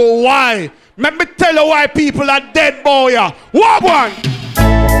don't know why. Let me tell you why people are dead, boy. What one?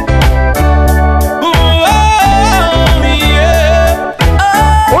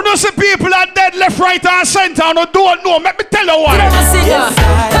 When you see people are dead left, right and center and you don't know, let me tell you why.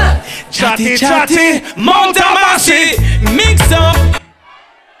 Chatty, Mount Amasi, mix up.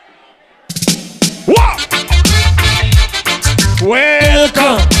 What?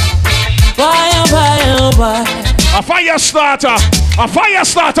 Welcome. A Fyahstatah. A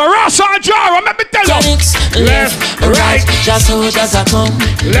Fyahstatah. Rasa and Jara, let me tell you. Left, right. Just hold as I come.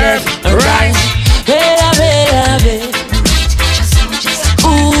 Left, right.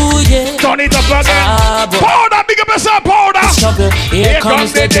 Ooh, yeah. Turn it up again. Powder, big up yourself, powder. Struggle. Here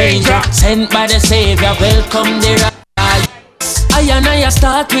comes the danger. Sent by the Savior. Welcome the rise. I and I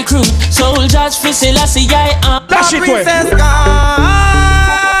start recruit soldiers for Selassie. That's it, way.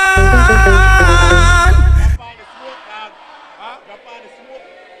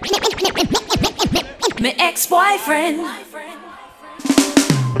 My ex-boyfriend.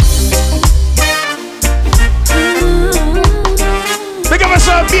 Big up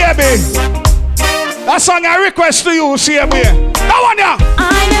yourself, baby. That song I request to you, see me. That one, yeah.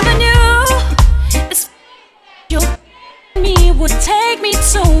 I never knew this me would take me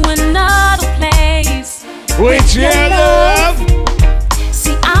to another place. With your love.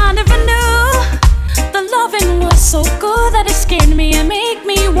 See, I never knew the loving was so good that it scared me and made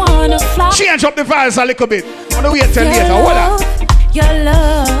me wanna fly. Change up the vibes a little bit. On the way till later. Hold on. Your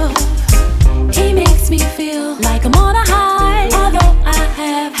love, he makes me feel like I'm on a high. Although I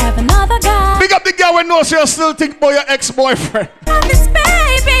have another guy. Big up the girl when knows you still think about your ex-boyfriend. This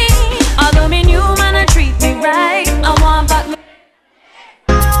baby, although me new man I treat me right. I want back me.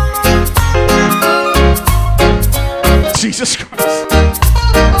 Jesus Christ.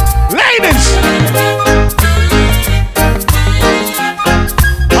 Ladies,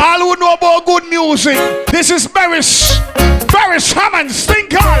 all who know about good music, this is Barris Hammond,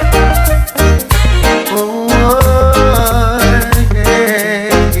 Stinker. Oh, yeah.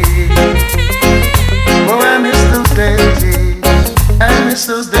 Oh, I miss those days. I miss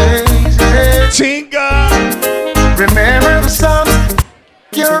those days. Yeah. Tinker. Remember the songs.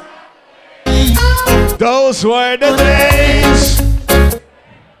 Those were the days.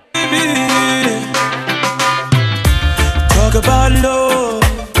 Talk about love.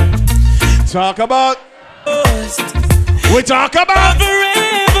 Talk about. We talk about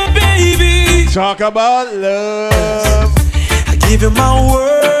forever, baby. Talk about love. I give you my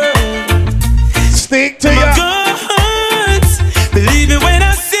word. Stick to my your guns. Believe it when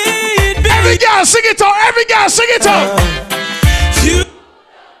I see it, baby. Every girl sing it out. Every girl sing it out. You.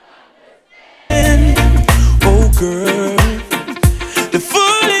 Oh, girl. The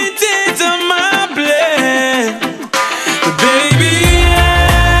full intent of my plan. But baby.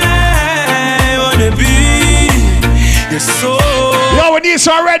 need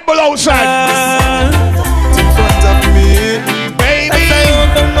some Red Bull outside. In front of me, baby. as I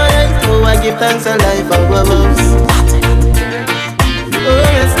open my eyes, oh, I give thanks for life above us. Oh,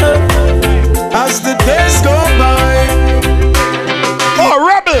 yes, sir. As the days go by. Oh,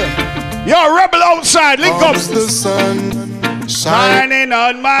 rebel. You're a rebel outside. Link up. The sun shining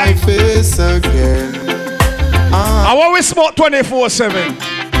on my face again. I want we smoke 24/7.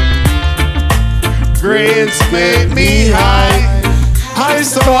 Grace made me high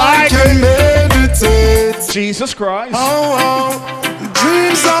so I can meditate. Jesus Christ. Oh,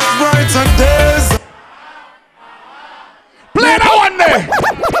 dreams of brighter days. Play that one there.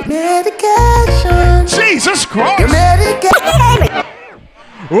 Medication. Jesus Christ. Medication.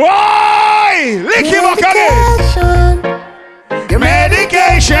 Why? Lick him up again.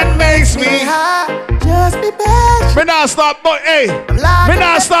 Medication makes me high. Just be patient. Me not stop, but hey, me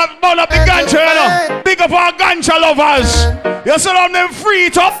not stop burn up the ganja, you know. Big up our ganja lovers. You see them free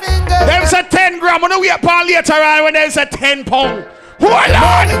it up. Them say 10 gram. We know we upon later on when they say 10 pound. Hold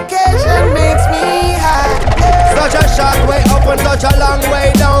on. Medication makes me high. Such a short way up and such a long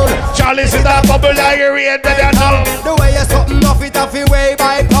way down. Charlie's in that bubble like you read better now. The way you're something off it off your way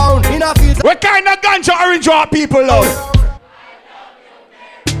by pound. In a field. What kind of ganja orange are people love?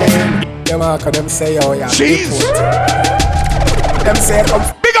 Them say, oh yeah. Jeez. Them say,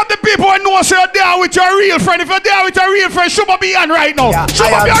 big up the people who know say you're there with your real friend. If you're there with your real friend, show me be on right now. Yeah, show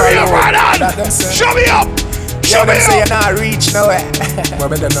me your real friend on. Show me up. Show me them up. say you're not reach nowhere. Well,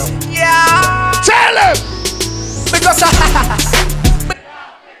 better know. Yeah. Tell him. Because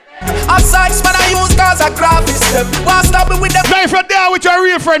outside, man, I use cars and graphics. What's stopping with them? Now, if you're there with your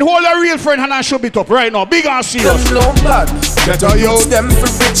real friend, hold your real friend and I show it up right now. Big and serious. Them low blood. Get a use them for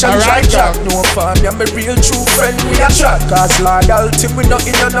rich and dry jack. No fun, you're my real true friend. We are shot. Cause loyalty, we not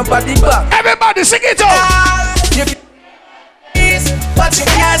in on nobody back. Everybody sing it up. But you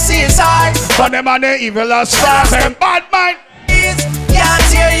can't see his heart. But them and the evil as stars and bad mind. Can't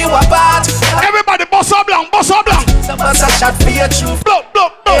tear you apart. Everybody bust up long, bust up long. So bust a shot for your true blow.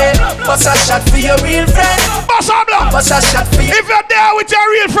 Bust a shot for your real friend. Bust up long. Bust a shot for you. If you're there with your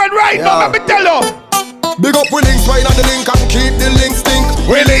real friend right now, let me tell you. Big up we links, wine on the link and keep the link stink.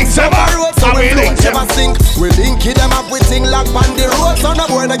 We links ever, so we links never sink. We link them up with thing like on the road. So no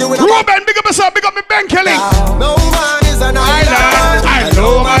boy give it up. Ruben, big up yourself, big up me Ben Kelly. No man is an island. I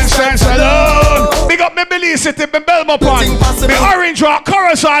no man stands alone. Big up me Billy City, me Belmo Pond, me Orange Rock,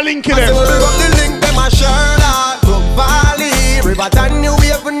 Coruscant link in them. Big up the link, them a Sherlock, Brook Valley, Riverton, New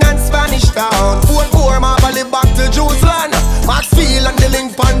Haven and Spanish Town. Four Marble back to Jerusalem. Maxfield and the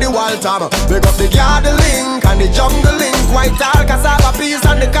link on the Waltham. Big up the garden link and the jungle link. White tall cassava peas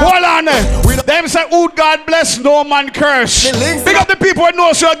and the hold on there. Them say, "Oh God bless, no man curse." Big up the people who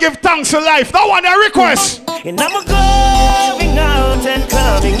know so give thanks to life. That one a request. And I'm going out and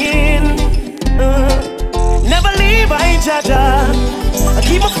coming in. Never leave, I jaja. I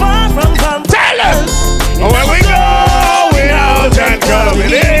keep it far from comfort. Tell them. When we going out and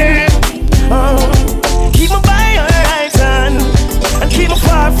coming in. Keep me by your right hand and keep me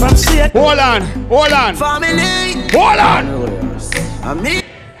far from shit. Hold on. Family. Hold on. I'm me.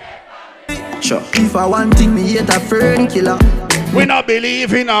 Sure. If I want thing, me hate a friend killer. We not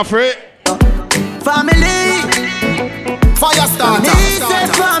believe in a friend. Family.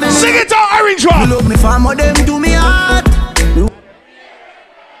 Fyahstatah. Sing it out, Orange Rock. Me love me family, them do me heart.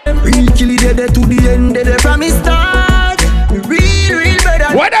 Real killy dead to the end, dead from me start. Real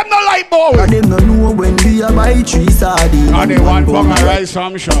better. Why them not like boy? And them no know when we are buy 3 sardines. And they want bung a rice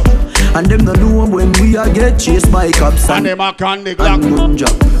from shop. And them no know when we are get chased by cops. And them a can the Glock. And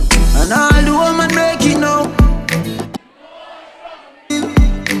all the woman make it now.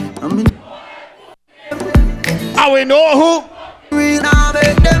 I mean, and we know who. We now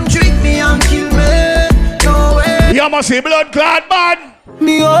make them trick me and kill me. No way. You must see blood clot man.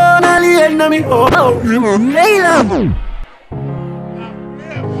 Me own alien, me own. How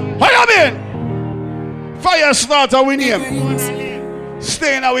you been? Fyahstatah we name.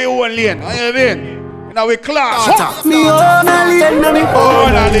 Stay in our own lane. How you been? In our class. Me own alien, me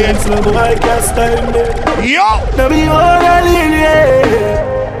own alien. So I can't stand it. Yo. Me own alien.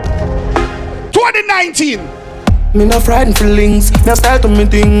 2019. Me not frightened feelings, me a start on me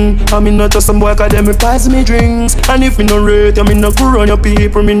thing. And me not just some boy cause them me pass me drinks. And if me no rate, me no go run your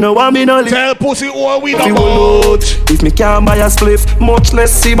people. Me no want me no live. Tell pussy all we don't about. If me can't buy a spliff, much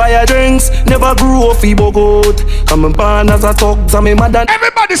less see buy a drinks. Never grew up feeble goat. And me born as a thugs and me mad and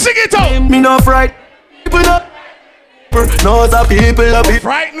everybody sing it out. Me no fright. People no. No the people a be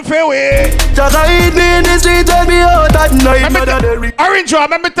frightened for way. Just hide me in the street and me out at night. Orange,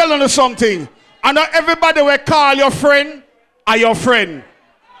 let me tell you something. I know everybody will call your friend are your friend.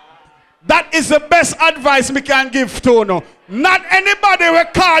 That is the best advice me can give to you. No. Not anybody will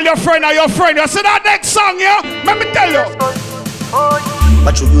call your friend or your friend. You see that next song, yeah? Let me tell you.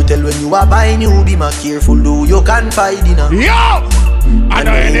 But you tell when you are buying, you be more careful, do you confide in her. Yo! I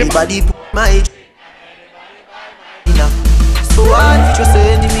know anybody put my so what you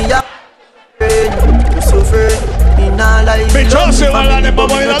say to me, yeah? You so afraid, me not like me just say all of them,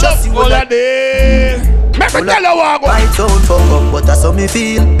 but I love all of them. Make me tell you what I don't fuck up, but that's how me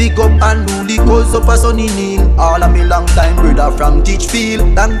feel. Big up and do the cause up a sunny kneel. All of me long time brother from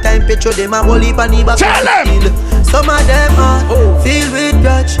Teachfield. Long time petro them a whole heap and he back. Tell them! Some of them are filled with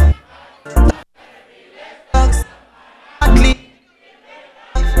grudge.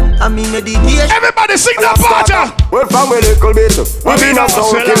 I mean meditation. Everybody sing that part. Well, from a little bit, I mean a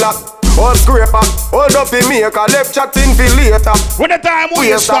sound killer. All scraper, hold up the maker, left chatting for later. When the time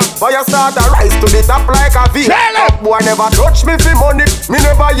we stop, Fyahstatah rise to the top like a V. Up boy never touch me for money, me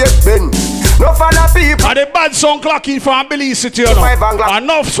never yet been. No father people. And the bad song clocking from Belize City, you know.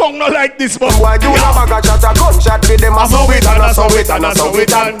 Enough song not like this, but boy you never got chat a gunshot with them. I saw it and I saw it and I saw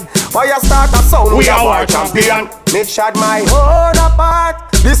it and Fyahstatah sound, we are war champion. Me shot my whole apart.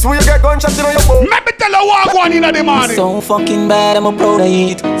 This way you get gunshot in your boat. Let me tell you what one in the morning. So fucking bad, I'm a proud of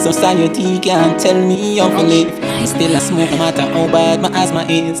it. So sanity can't tell me I'm for live. I still a smoke no matter how bad my asthma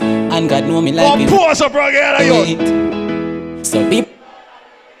is. And God know me like it. Pause up, bro, so people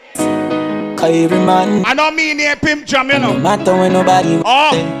every man. I don't mean a pimp jam, you know. No matter when nobody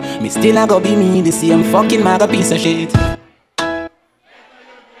me still a go be me the same fucking maga piece of shit.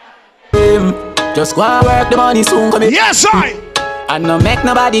 Just go and work the money soon come in. Yes, I. And no make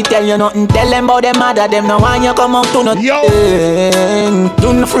nobody tell you nothing. Tell them about them mother. Them no want you come out to nothing. Yo.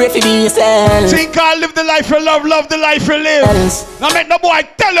 Don't afraid to be yourself. Think I'll live the life you love, love the life you live. Now make no boy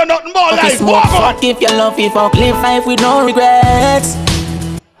tell you nothing more life. Fuck if you love it, fuck live life with no regrets.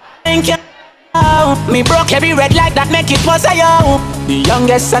 Thank you. Me broke every red light that make it was a yo. The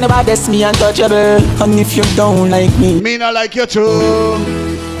youngest and the baddest, me untouchable. And if you don't like me not like you too.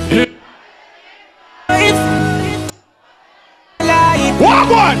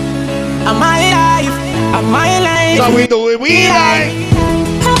 Walk on! I'm my life, I'm my life. So we do it, we like.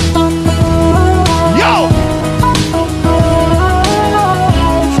 Yo!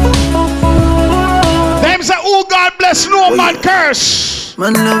 Them say, oh God bless, no man curse.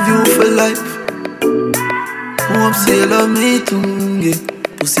 Man love you for life. Hope say you love me too, yeah.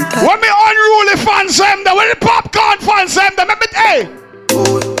 Pussy tight. When me unruly fans them, when the popcorn fans them, let me hey.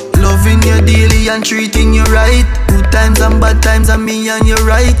 Loving you daily and treating you right. Good times and bad times and me and you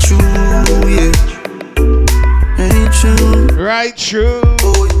right true, yeah. Right true. Right true.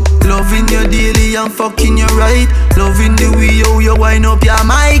 Loving you daily and fucking you right. Loving the way you wind up, you're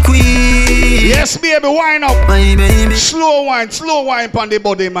my queen. Yes, baby, wind up. My baby. Slow wine on the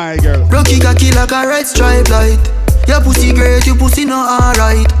body, my girl. Rocky cocky like a red stripe light. Your pussy great, your pussy not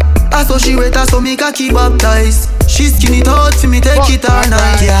alright. I saw she wet, I saw me cocky baptized. She skin it out for me, take it all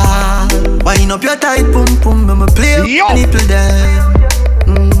night. Yeah, wind up your tight pum pum, I'ma play up nipple there.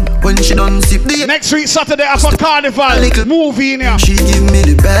 When she done sip the next week Saturday after Carnival movie in here. She give me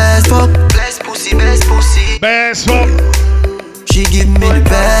the best fuck. Best pussy, best pussy. Best fuck. She give me the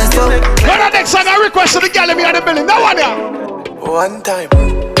best fuck. When the next song I request to the girl in me at the building. That one here. One time.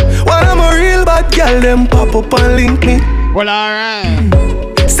 When I'm a real bad girl, them pop up and link me. Well, alright.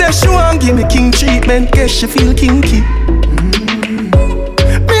 Say she want give me king treatment, guess she feel kinky.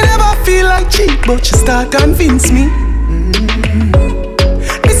 Me never feel like cheap, but she start convince me.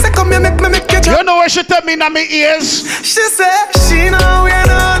 Me say come here, make you jump. You know what she tell me in my ears? She say she know we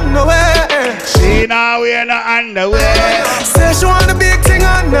not underwear. She know we not underwear. Say she want the big thing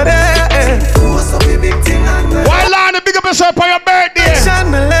under there. What's up the big thing under there? Why Lana, big up yourself on your birthday.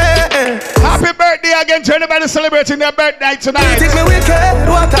 Happy birthday again to anybody celebrating their birthday tonight. Take me wicked,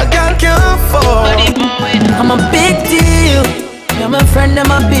 what a girl can afford. I'm a big deal. You're my friend,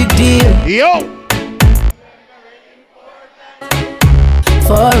 I'm a big deal. Yo.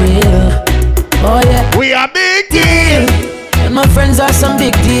 For real. Oh yeah. We are big deal. And my friends are some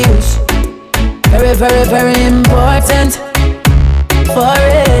big deals. Very, very, very important. For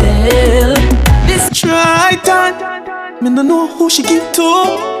real. This try time. Me no know who she give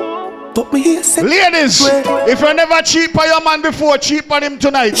to. But me here say ladies, if you never cheat on your man before, cheat on him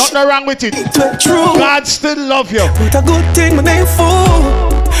tonight. Nothing wrong with it. True. God still love you. But a good thing my name for.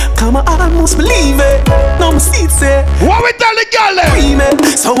 Come on, I must believe it. No mistake say. What we tell the girl then?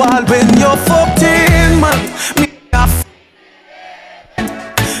 So all when you're 14, man,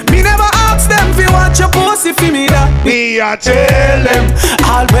 me never ask them if you want touch your pussy for me that. Me a tell them.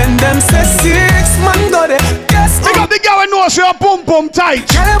 All when them say 6 man go there. Yes. You got the girl who knows your pum pum tight.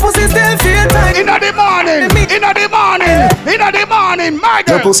 Girl, your pussy still feel tight. Inna the morning, inna the morning, inna the morning, my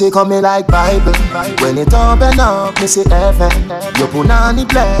girl. Your pussy coming like Bible. When it open up, me see heaven. Your punani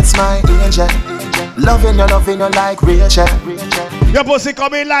bless my angel. Loving you like Rachel. Your pussy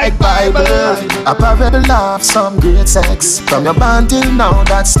coming like Bible. A parable of some great sex. From your band till now,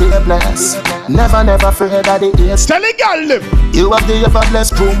 that's still blessed. Never afraid of the ears. Tell the girl live. You have the ever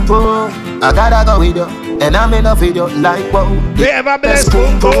blessed boom boom. I gotta go with you, and I'm in love with you like wow. The ever blessed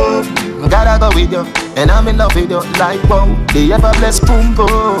boom boom. Gotta go with you, and I'm in love with you like wow. The ever blessed boom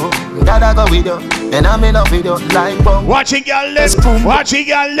boom. Gotta go with you, and I'm in love with you like wow. Watch it, girl live. Watch it,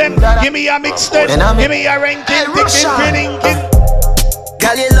 girl live. Give me a mixtape. Give me a ranking.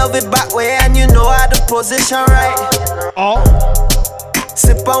 Girl, you love it back way and you know how to position right. Oh.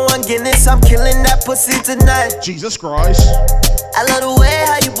 Sip on one Guinness, I'm killing that pussy tonight. Jesus Christ. I love the way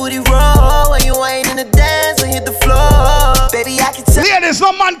how you booty roll when you whine in the dance and hit the floor. Baby, I can tell. Ladies,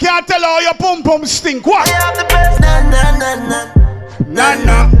 no man can't tell how your pum pum stink. What? You have the best, na na na na na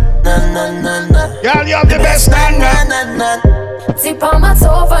na na na na. Girl, you have the best, na na na na. Tip on my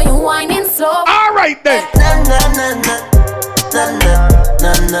toe for you whining slow. All right then. Na na na na. Na na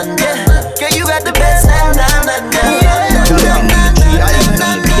na na na. Girl, you got the best. Na na na na.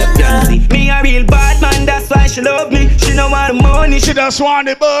 Me a real bad man, that's why she love me. She no want the money, she just want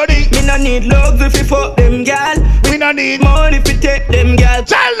the body. Me no need love if you fuck them gal. We no need money if you take them gal.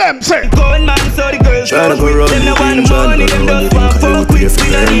 Tell them, say. Good man, so the girls tryna go run. Them no want the money, them just want fuck with.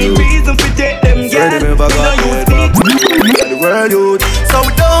 We no need reason if you take them gal. We no use speak. The world youth, so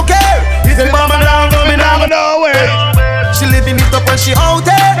we don't care. If the mama down, coming down nowhere. She living it up and she out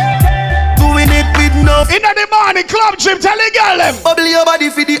there. Doing it with no. In the morning, club gym, tell the girl them. Bubble your body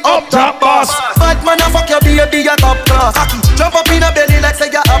for the up top boss. Bad man, I fuck your baby, you top class. Jump up in a belly like say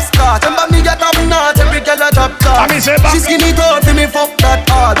you upstart. Remember me, you top notch, every girl a top class. She skinny tall for me, fuck that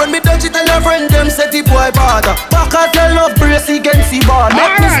hard. When me touch it, tell your friend them, say the boy bad. Back at your love, brace against the ball.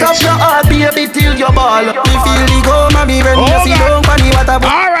 Make me stop your heart, baby, till your ball. Me feel the go, mommy, when you see don't funny, what a boy.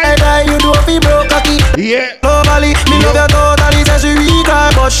 Alright, you do fi broke cocky. Yeah. Globally, me love your totally, say she weak,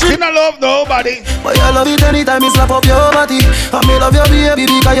 but she don't love nobody. But you love it anytime you slap up your body. And me love your baby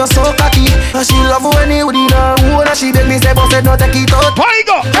because you're so cocky. And she love when you in her own. And she beg me say, but said no take it out. Why you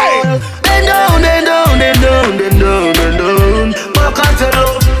go? Hey! Then down, then down, then down, then down, then down. Back at your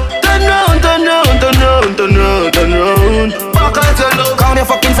love. Turn round, turn round, turn round, turn round, turn round. Back at your love. Count your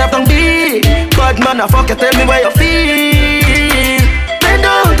fucking self down deep. Bad man, I fuck you, tell me where you feel. Then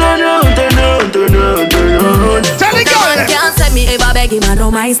down, turn round, turn round, turn round, turn round. Tell the girl. Can't say me ever beg him, I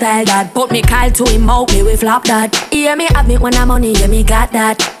know my style that. Put me call to him out, me we flop that. Hear me have me when I'm money, yeah me got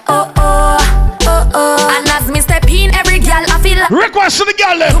that. Oh oh, oh oh. And as me step in, every girl I feel like. Request to the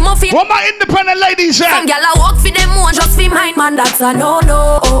girl then. What my independent ladies say? Some girl I walk for them one, just for mine man, that's a no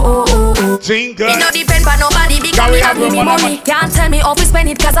no. Oh oh oh oh. Think it no depend on nobody because me have me money. Can't tell me how to spend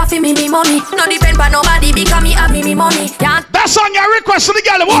it cause I feel me money. No depend on nobody because me have me money. Can't. That's on your request to the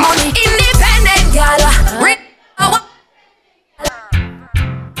girl. What? Money. Independent girl.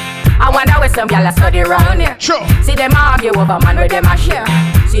 I wonder where some gyal a study round here. Sure. See them argue over man where them a share.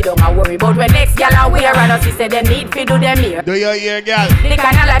 See don't a worry about when next gyal a wear and us say them need fi do them here. Do you hear, gyal? The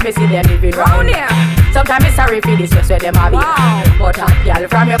kind of life me see them living round here. Sometimes it's sorry for this just where them a be. But a gyal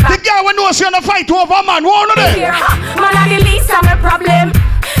from your the gyal when knows you on a fight over man, one of them. Man a the least of my problem.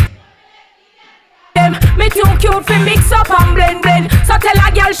 Me too cute fi mix up and blend. So tell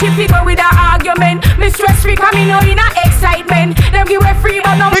a girl she fi go with her argument. Me stress free cause me know in a excitement. Them give her free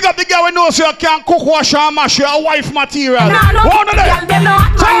but no. Big up the girl when knows you can't cook, wash and mash your wife material. No, one of them.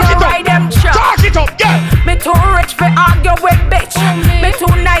 Talk it up, girl. Me too rich fi argue with bitch. Me too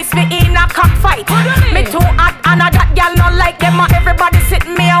nice fi in a cockfight. Me too hot and a that girl not like them. Everybody sit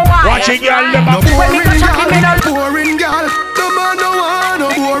me a while. Watch it, girl. No boring girl. The man no want no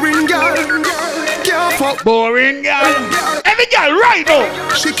boring girl. Boring girl. Every girl right now.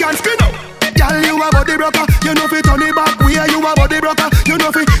 She can't spin up. Girl, you a body broker. You know fi turn it back. Where you a body broker. You know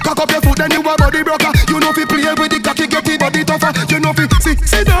fi cock up your foot then you a body broker. You know fi play with the cocky get the body tougher. You know fi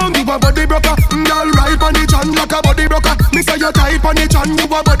sit down you a body broker. Girl right on the chan like a body broker. Me say you tight on the chan you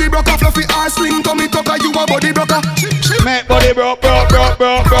a body broker. Fluffy ass sling to me tucker you a body broker. She make body broke.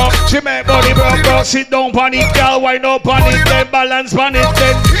 She make body broke. Sit down on it, girl. Wind up on it, then balance on it,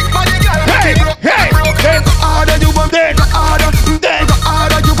 then. Hey, then harder you want then harder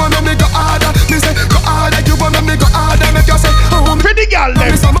you want me go harder. Me say go harder you want me go harder. Make you say for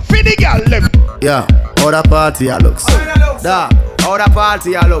the girl them. Yeah, other party I looks. Da, How the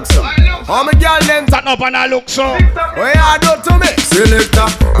party I look so? How my girl them turn up and I look so? What you do to me? Selector,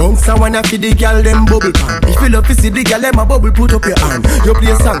 bounce a wanna feed the girl them bubble pan. If you love to see the girl them a bubble, put up your hand. You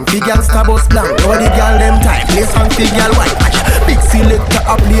play song, the girl star bus blank. Now the girl them tight, play song, the girl white. Big selector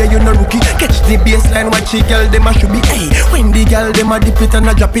up there, you no rookie. Catch the baseline, watch the girl them a should be. Hey, when the girl them a dip it and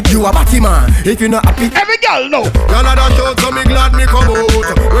a drop it, you a batty man. If you not happy, every girl know. Girl a dash out, so me glad me come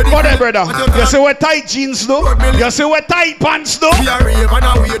out. Go there, brother. You see what tight jeans do? You see what tight pants do? We are rave and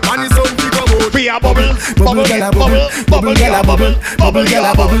a wait, and it's on to come out. We are bubble, bubble, bubble, bubble, girl a bubble, bubble, girl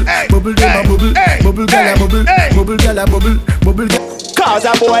a bubble, bubble, girl a bubble, bubble, girl a bubble, bubble, girl a bubble, bubble. Cause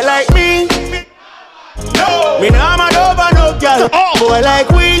a boy like me, no, we not mad over no girl. Boy like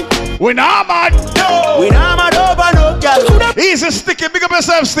we not mad. No, we not mad over no girl. Easy sticky, big up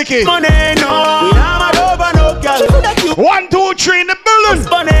yourself, sticky. Money no, we not mad over no girl. 1, 2, 3 in the building.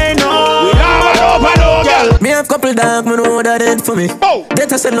 Money no, we not mad over no girl. Me have couple dog, me know that it for me.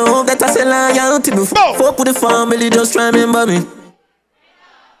 That I say love, that I say loyalty. Fuck with the family, just try remember me.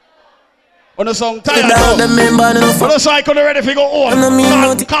 On the song tired now. On the song I couldn't ready to go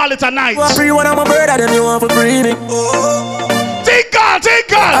home. Call it a night. Free one of my brother, then you want for breathing. Take call.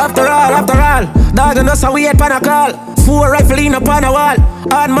 After all, dog and us a wait pan a call. 4 rifle in upon a wall.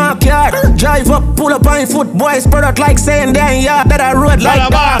 Hard mark yard. Drive up, pull up on foot. Boys spread out like saying they ain't yard. That I road like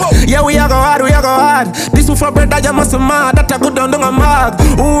that. Yeah, we a go hard. This one for brother, you must mad. That a good down a mark.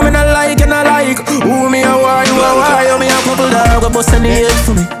 Who me not like and I like. Who me a war, you a war. You me a couple dog, go bust in the head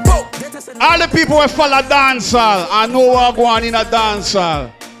for me. All the people who follow dancehall and know what go on in a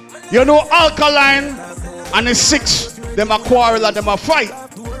dancehall. You know Alkaline and the 6, them a quarrel and them a fight.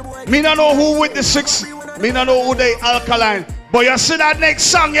 Me don't know who with the 6, me don't know who they Alkaline. But you see that next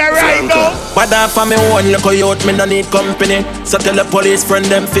song, you right now. But that for me one look out, me no need company. So tell the police friend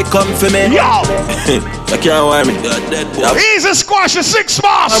them fi come for me. Yo! I can't worry me. Easy squash a 6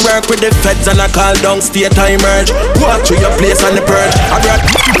 boss. I work with the feds and I call down state I emerge. Walk through your place on the purge. I brought.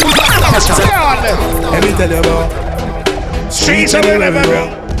 Let me tell you about streets of the bro.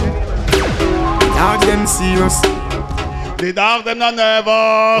 Dog them serious. The dog them not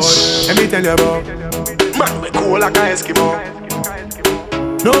nervous. Let me tell you about man we cool like a Eskimo.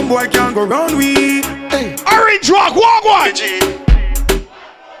 No boy can go round we. Orange rock, walk one.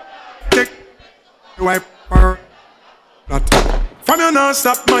 Take wipe her. From you not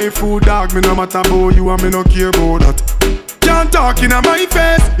stop my food, dog. Me no matter about you and me no care about that. Can't talk in my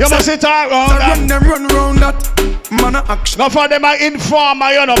face. You must say talk round that. Run round that. Man a action. Now for them a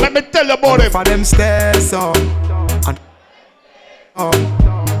informer, you know. Let me tell you about them. For them stairs up.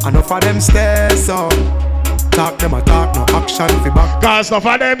 Enough of them stairs up. Talk them a talk, no action fi back. Cause enough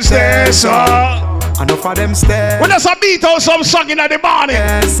of them stairs up. Enough of them stairs. When there's a beat out some song in the morning.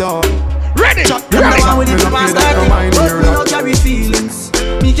 Stairs up. Ready? Me no carry feelings.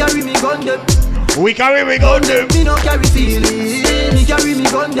 Me carry me gun them. We carry me gun them. Me no carry feelings. Me carry me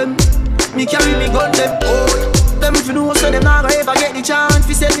gun them. Me carry me gun them. Oh. Them if you know so them not gonna ever get the chance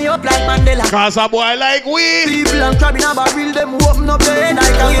to set me up like Mandela. Cause a boy like we. People and crab in a barrel, them open up their head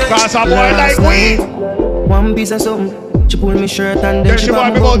like a. Cause a boy like we. One piece of something. She pull me shirt and then she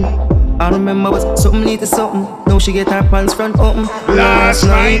bought me button. I remember was something little something. Now she get her pants front open. Last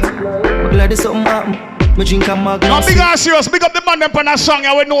night. But glad it's something happen. Me drink a mug. Now big and serious. Big up the man them on a song.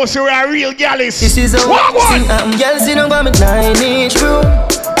 I would know so we're a real gallis. This is a what one? Girl sit down by me 9-inch room.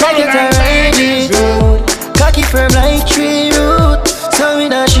 Get her 9-inch room. Cocky firm like tree root. So we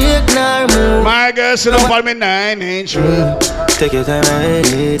don't shake nor move. My girl sit down by me 9-inch room. Take your time and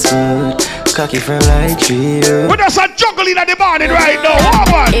it's smooth. Cocky firm like tree root. But that's a juggling at the morning right now.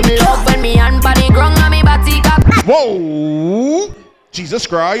 What one? Him love when me hand body grung and me body cock. Whoa. Jesus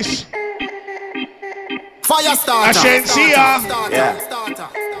Christ. Fyahstatah. Ashensia.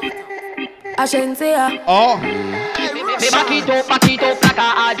 Ashensia. Oh. Back it up like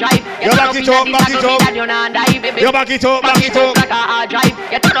a drive. You back it up. You back it up. Like a drive.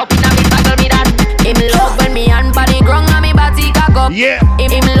 You turn up in a me tackle me that. Him love when me hand body grung and me body cock up. Yeah.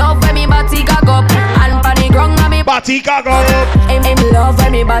 Him love when me body cock up. And body grung and me body cock up. Him love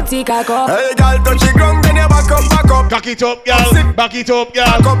when me body cock up. Hey girl, touch the ground, then you back up. Cock it up, girl. Back it up,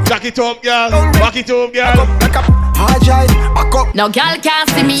 girl. Jack it up, girl. Back it up, girl. No girl can't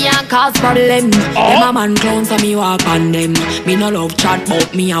see me and cause problem. Them a man clown so me walk on them. Me no love chat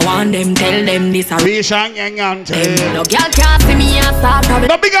but me I want them. Tell them this a no girl can't see me and start problem.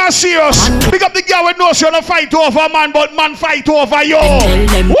 No big and serious. Big up the girl with no show no fight over man, but man fight over you. Tell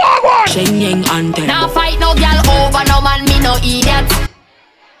them what? Shenyeng anthem. Now fight no girl over no man, me no idiot.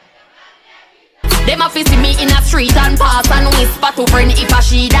 Them a fi see me in a street and pass and whisper to friend if I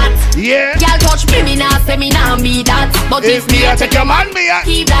she that. Yeah. Girl touch me nah say me nah be that. But if me a take your man, me a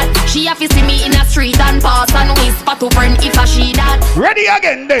keep that. She a fi see me in a street and pass and whisper to friend if I she that. Ready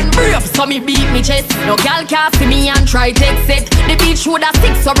again then. Brave, so me beat me chest. No girl can't see me and try take set. The bitch woulda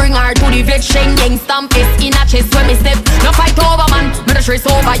stick, so bring her to the vet. Sheng gang stamp fist in a chest when me step. No fight over man, me the stress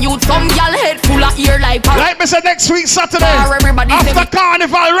over you. Some girl head full of ear like pop. Like me said next week Saturday, after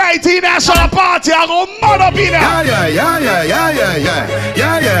carnival right in there, so the party I go mad up in there. Yeah, yeah, yeah, yeah, yeah, yeah,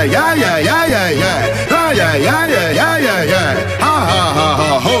 yeah, yeah, yeah, yeah, yeah, yeah, yeah, yeah, yeah, yeah, yeah, yeah, yeah. Ha ha ha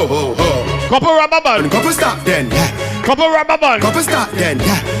ha ho ho ho. Couple rubber band, couple stop then, yeah. Couple rubber band, couple stop then,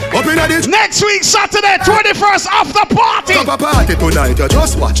 yeah. Up in this next week Saturday, 21st after party. Couple party tonight, you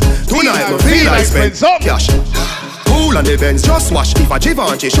just watch. Tonight we feel like spend cash. Cool on the Benz, just wash. If a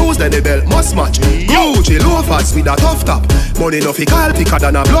Givenchy shoes, then the belt must match. Gucci loafers with a tough top. Money no fi call thicker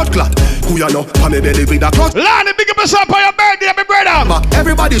than a blood clot. Who you know, pa me belly with a clot. Lani, big up yourself on your birthday, my brother.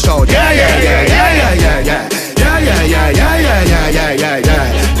 Everybody shout, yeah, yeah, yeah, yeah, yeah, yeah, yeah. Yeah, yeah, yeah, yeah, yeah, yeah, yeah, yeah,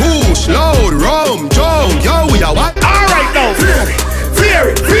 yeah. Push, load, rum, jump, yo, we are what? Alright now. Fear it, fear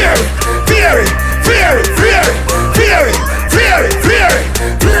it, fear it, fear it, fear it, fear it, fear it, fear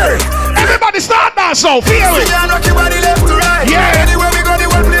it, fear it. Everybody start now, so fear it. Yeah. Anywhere we go, the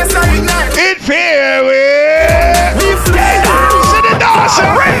one place I ignite. In fear it. See the dancer.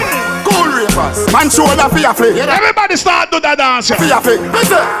 Cool rappers, man shoulder fear flick. Everybody start do that dance. Fear flick.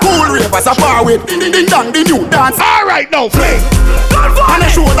 Cool rappers are far with. Ding ding dong, the new dance. All right, now play. And a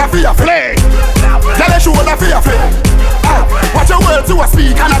shoulder fear flick. Tell a shoulder fear flick. Watch your words to a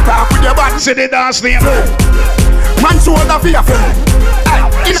speak and attack with your body. See the dance name. Man shoulder fear flick.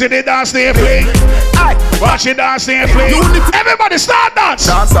 See the dance they play. Watch the dance they play. Everybody start dance.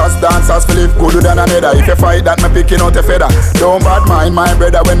 Dancers feel it good than another. If you fight that, me picking out a feather. Don't bad mind my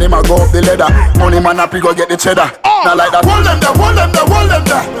brother when him a go up the ladder. Money man up, he go get the cheddar. Not like that. Hold them there, hold them there, hold them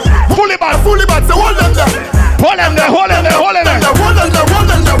there. Fully bad, so hold them there. Hold them there, hold them there, hold them there. Hold them there, hold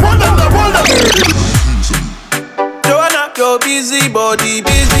them there, hold them there, hold them there. Joanna, your busy body,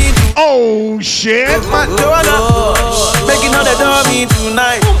 busy. Oh shit. Joanna, making all the dummy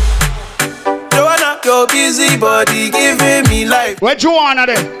tonight. Joanna, your busy body giving me life. Where Joanna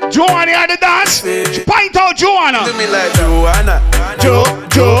there? Joanna at the dance? Point out Joanna. Do me like Joanna.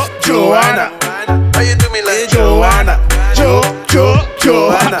 Joanna. How you do me like Joanna?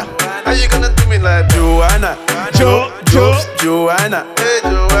 Joanna. How you gonna do me like Joanna? Joanna. Hey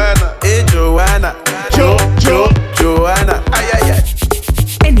Joanna. Hey Joanna. Joanna. Ay ay ay.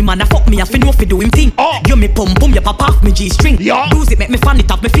 Any man a fuck me, I fi know fi do him thing. You me pum pum, you pop off me G-string. Lose it, make me fan it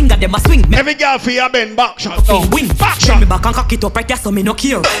off, me finger them a swing. Every girl fi a bend back shot. Win, back shot. Me back and cock it up right there, so me no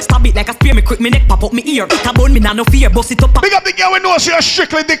care. Stab it like a spear, me quick me neck, pop up me ear. It a bone, me nah no fear, bust it up. Big up the girl we know she a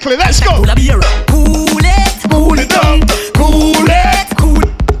strictly dickly. Let's go. Cool it down, cool it.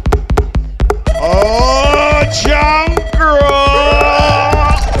 Oh, jungle.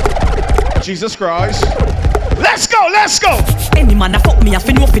 Jesus Christ. Let's go. Any man a fuck me, I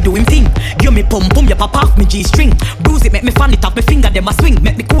fi know fi do him thing. You me pum pum, you pop off me G-string. Bruise it, make me fan it off, me finger them a swing.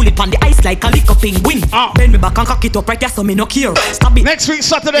 Make me cool it on the ice like a lick up penguin. Bend me back and cock it up right there, so me no care. Stab it. Next week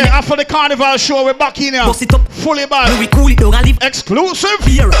Saturday after the carnival show, we're back in here. Bust it up, fully bad. We cool it down and live exclusive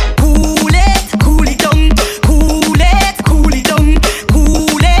here. Cool it down, cool it down, cool it down.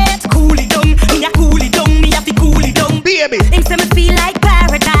 Me a cool it down, me a fi cool it down. Baby, him say me feel like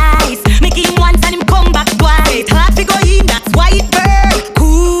paradise. Make him once and him come back twice. Hard fi go in, that's why it burn.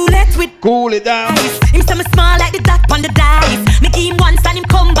 Cool it down. Him say me small like the dot on the dice. Make him once and him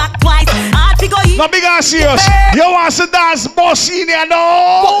come back twice. Hard fi go in. No big and serious. You want to dance boss in here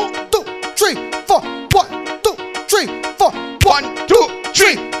now? 1, 2, 3, 4. 1, 2, 3, 4. 1, 2,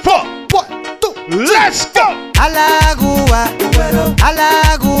 3, 4. 1, 2. Let's go. Alagua,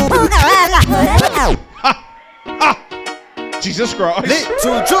 Jesus Christ.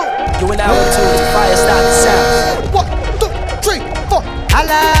 You and I were to Fyahstatah sound. 1, 2, 3, 4.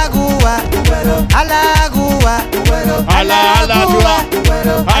 Alagua.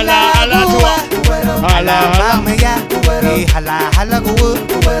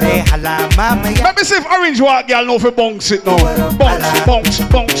 Let me see if Orange Walk girl know if you bounce it now. Bounce to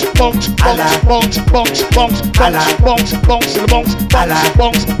the bounce. Bounce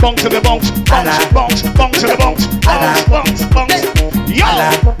to the bounce. Yo!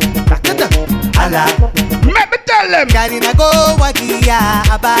 Let me tell them. Karina go wakia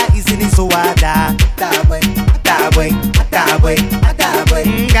aba isini soada.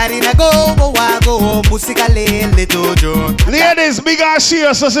 Karina go, musica lele dojo. Ladies, big and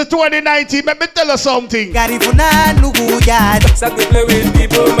serious, so it's 2019. Let me tell you something. Garifuna Luguyad. Stop to play with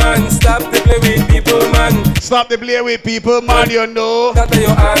people, man. Stop to play with people, man. Stop to play with people, man, you know. That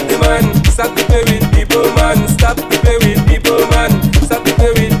your auntie, man. Stop to play with people, man. Stop to play with people, man. Stop to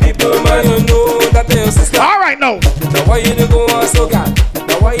play with people, man. You know that your sister. Alright now. Now why you go on so God?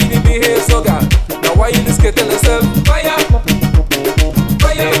 Now why you behave so God? Now why you just get tell yourself fire?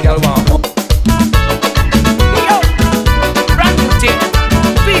 Fire, girl, wow.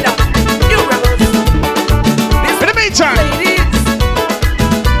 In the meantime,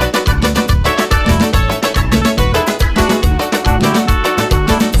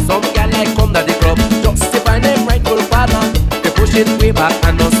 some girl like come to the club, just to find them right full partner. They push it way back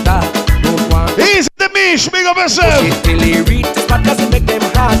and no stop. Don't want. Easy the mish, big up yourself. Push it till they reach the spot 'cause it make them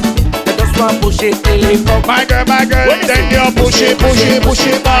hard. They just want push it till they come. My girl, then you push it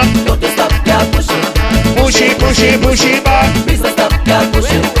back. Don't you stop, girl, push it. Push it back. Please don't stop, girl,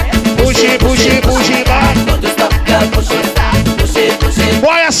 push it. Push it back. Don't you stop, girl, push it. Push it.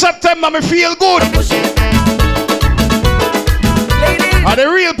 Why in September me feel good? Push it. And the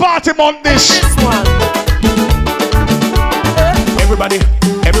real party month this.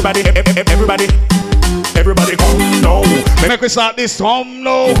 Everybody come now. Make we start this home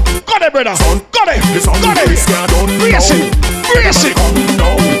now. Got it, brother. Got it. Brace it. Come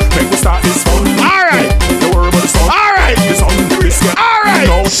now. Make we start this fun. Alright. Don't worry about the sun. Alright. The sun, the risk. Alright.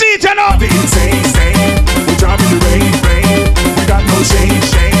 See it now. The insane. We drop in the rain. We got no shame.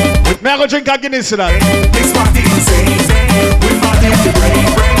 May I go drink a Guinness tonight? This party insane. We might have the rain.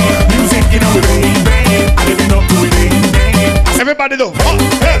 Music in our vein. I living up to it. Everybody do.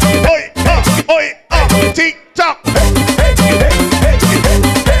 Tick tock. If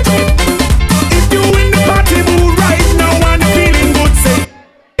you in the party mood right now and you're feeling good, say.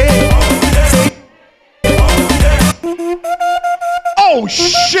 Oh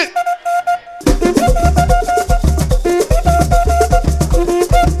shit.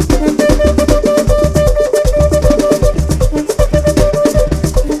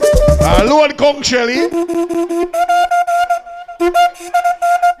 Lord Kong Shelly.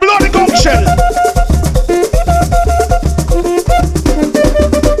 Bloody Kong Shell.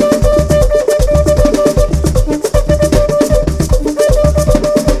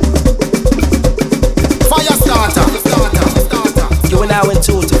 Fyahstatah. You are now in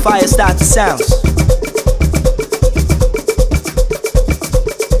tune to Fyahstatah sounds.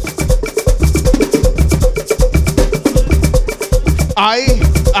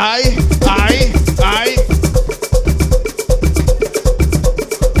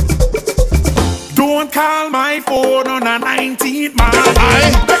 Don't call my phone on a 19th man.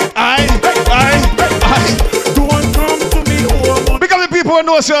 Don't come to me home. Because the people who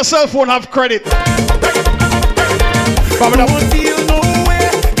know your cell phone have credit. Don't feel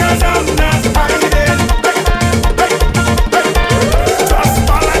nowhere, 'cause I'm not hiding. Just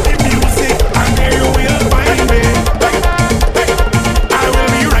follow the music and there you will find me. I will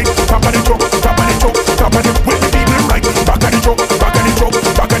be right, top of the truck, top of the truck, top of the with the people right, back of the truck, back of the truck,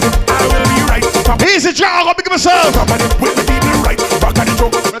 back of the. I will be right, top. Easy job, I'll pick myself. Top of the with the people right, back of the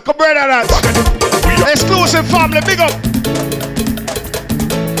truck. Come right at that. Exclusive family, big up.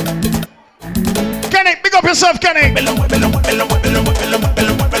 Kenny, big up yourself, Kenny. You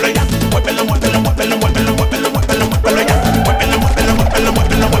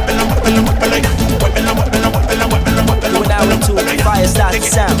are now in tune to Fyahstatah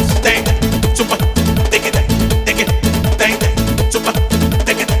sounds.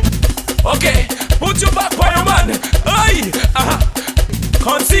 Okay, put your back on your man. Aye,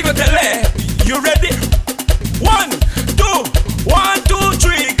 consigo tele. You ready? 1, 2, 1, 2,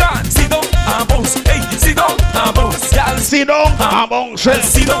 3, gone. Sit down and bounce. Hey, sit down and bounce. Y'all sit down and bounce.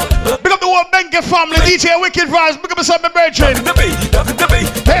 Sit down. Big up the whole Benke family. DJ Wicked Vibes. Big up yourself, my brethren. Hey,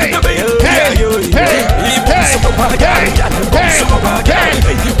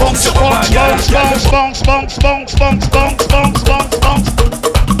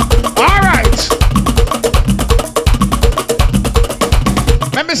 Alright.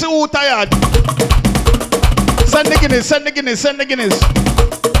 Let me see who tired. Send the Guinness.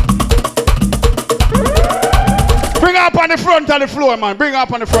 Bring her up on the front of the floor, man. Bring her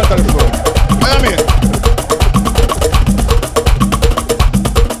up on the front of the floor. Come here.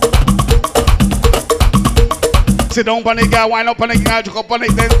 Sit down on it, girl. Wind up on it, girl. Juke up on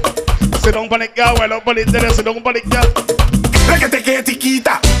it, then. Sit down on it, girl. Wind up on it, then. Sit down on it, girl. Requete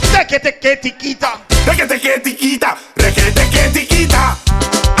tiquita.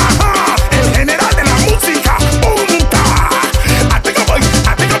 Ajá, el general de la música.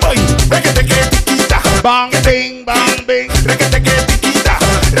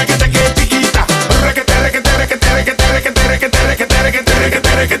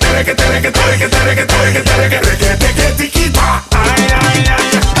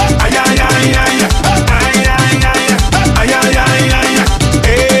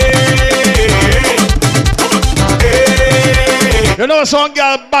 You know some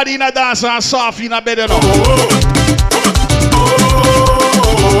girl body in a dance and soft in a bed, you know.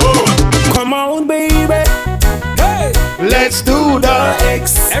 Come on, baby. Hey, let's do the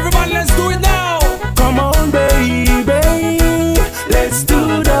X. Everybody, let's do it now. Come on, baby. Let's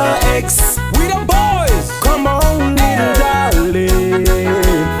do the X. We the boys. Come on, little darling.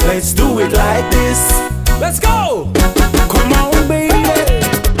 Let's do it like this. Let's go. Come on, baby.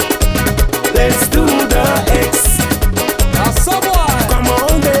 Let's do the X. Now, someone. Come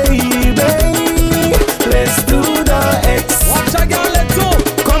on, baby. Let's do the X. Watch a girl, let's go.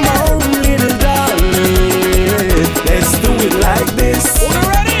 Come on, little darling. Let's do it like this. Are you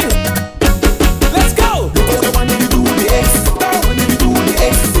ready? Let's go.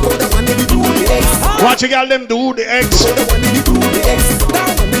 Watch a girl them do the X.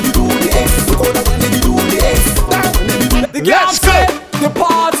 Let's go. The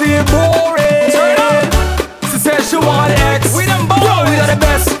party boring. She said she want the X. We them boys. Yo, we are the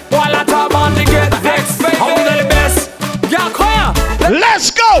best. While I talk on to get X, baby. How we are the best. Yeah, come here.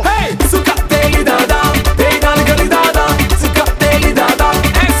 Let's go. Hey, suka daily dada. Hey, dada gali dada. Suka daily dada.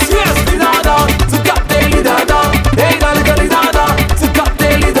 X, yes, dada. Suka daily dada. Hey, dada gali dada. Suka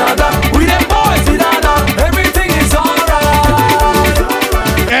daily dada. We them boys, dada. Everything is alright.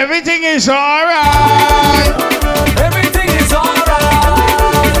 Everything is alright. Everything is alright.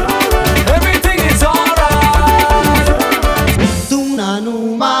 Everything is alright.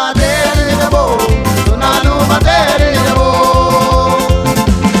 Sunanu madere de bo. Sunanu madere de bo.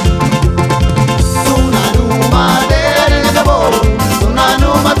 Sunanu madere de bo.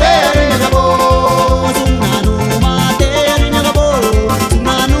 Sunanu madere de bo. Sunanu madere de bo.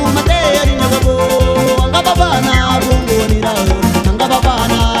 Sunanu madere de bo. Anga baba na bongo ni rao. Anga baba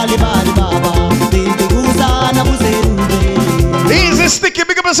na libali baba. Baby gusa na buserube. Easy sticky,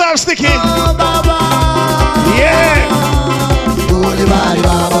 big up yourself sticky. Oh baba. Yeah. Libali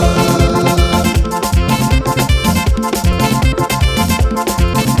baba.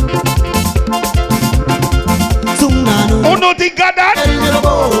 Oh no, think got that?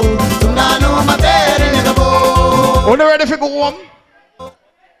 Oh no, ready for go home?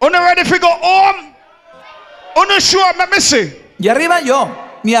 Oh no, ready for go home? Oh no, sure, let me see. Y arriba yo,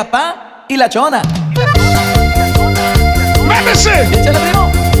 mi papá y la chona. Let me see. Échale,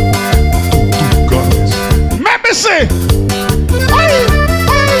 primo. Let me see. Ay,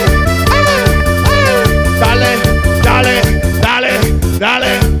 ay, ay, ay. Dale, dale, dale,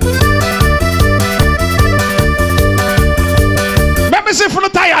 dale. Let me see from the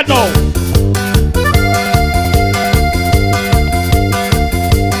tired now.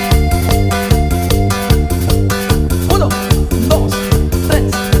 Uno, dos,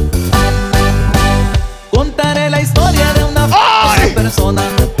 tres. Contaré la historia de una famosa persona.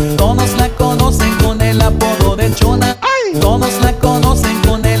 Todos la conocen con el apodo de Chona. Todos la conocen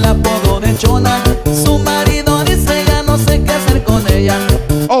con el apodo de Chona. Su marido dice ya no sé qué hacer con ella.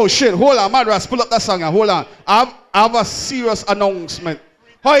 Oh shit, hold on, Madras, pull up that song and hold on. I have a serious announcement.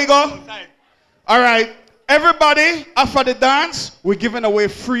 How you go? Alright, everybody, after the dance, we're giving away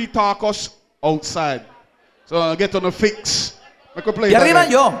free tacos outside. So get on the fix. Make a play. Y arriba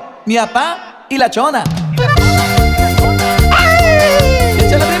yo, mi papá y la chona.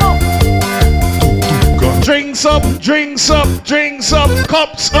 Échale, primo. Drinks up, drinks up, drinks up,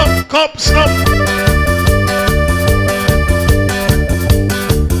 cups up, cups up.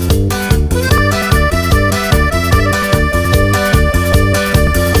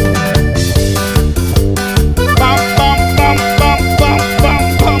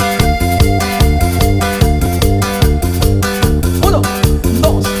 Uno,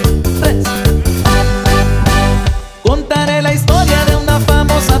 dos, tres. Contaré la historia de una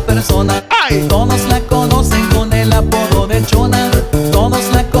famosa persona. Todos la conocen con el apodo de Chona. Todos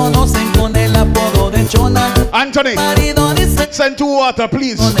la conocen con el apodo de Chona. Anthony, marido dice send to water,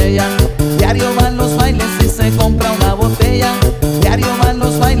 please. Con ella. Diario van los bailes y se compra una botella. Diario van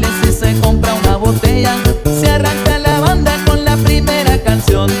los bailes y se compra una botella. Se arranca la banda con la primera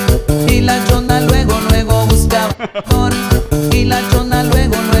canción. Y la Chona luego busca bailador. Y la Chona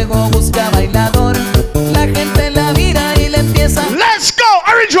luego busca bailador. La gente la mira y le empieza. Let's go,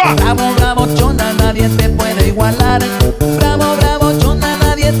 Orange. Bravo, bravo, Chona, nadie te puede igualar. Bravo, bravo, Chona,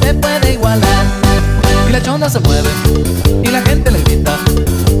 nadie te puede igualar. Y la Chona se mueve y la gente le grita.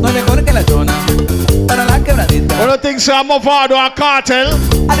 No es mejor que la Chona para la quebradita. One of the things I'm over a cartel.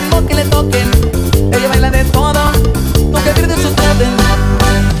 Al ritmo que le toquen, ella baila de todo. Nunca pierde su trote.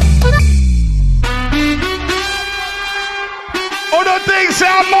 things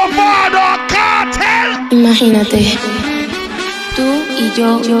are movado cartel. Imagínate, tú y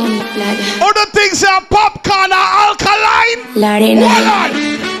yo en la playa. All the things are popcorn or alkaline. La arena,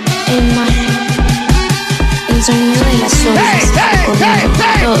 el mar, el sonido de las olas recorriendo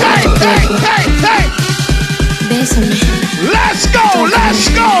todo tu cuerpo. Bésame. Let's go, let's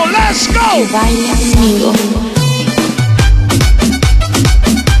go, let's go. Y baila conmigo.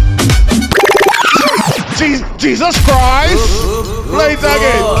 Jesus Christ. Play it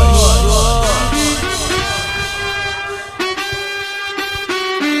again.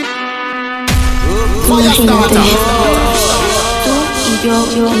 Imagínate, tú y yo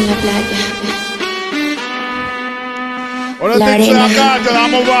en la playa. La arena,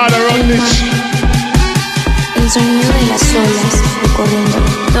 el sonido de las olas recorriendo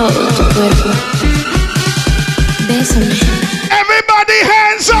todo tu cuerpo. Bésame. Everybody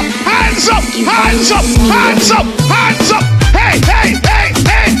hands up, hands up, hands up, hands up, hands up. Hey, hey, hey,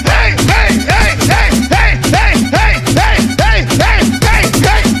 hey, hey, hey, hey, hey, hey, hey, hey, hey, hey, hey,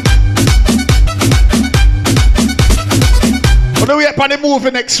 hey. What do we have on the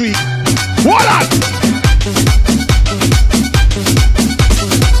movie next week? Hold on.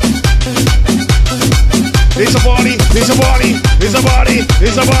 It's a body, it's a body, it's a body,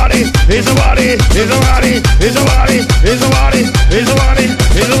 it's a body, it's a body, it's a body, it's a body, it's a body, it's a body,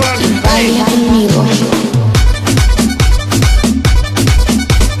 it's a body. Baila conmigo.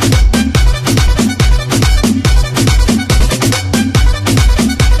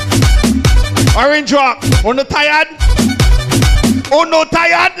 Orange drop. On the tired? Oh no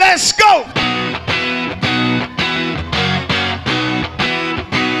tired, let's go!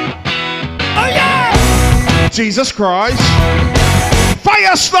 Oh yeah! Jesus Christ.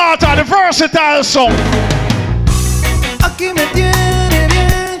 Fyahstatah, the versatile song. Aquí me tiene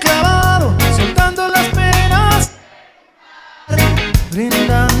bien clavado, soltando las penas,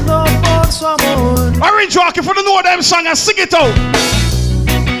 brindando por su amor. Orange rock, if you don't know them song and sing it out.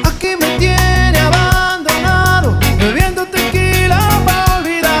 Aquí me tiene abandonado, bebiendo tequila para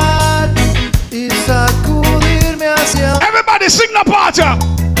olvidar y sacudirme hacia. Everybody sing the part.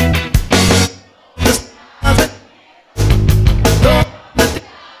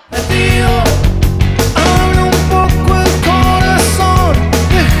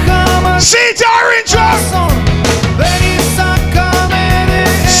 Sita Orange Rock. Ven y sácame de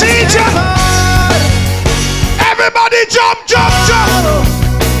Sita. Everybody jump, jump, jump.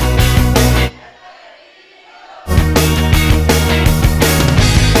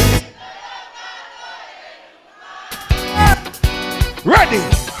 Ready,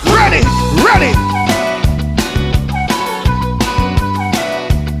 ready, ready.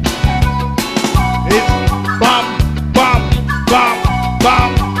 It's bam, bam, bam,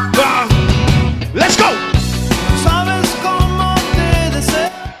 bam, bam. Let's go. Sabes cómo te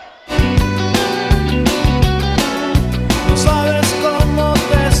deseo. No sabes cómo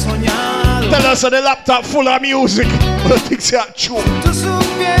te he soñado. Tell us on the laptop full of music. I think it's true. Tú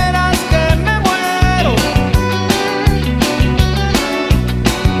supieras que me muero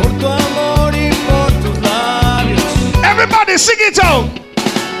por tu amor y por tus labios. Everybody sing it out.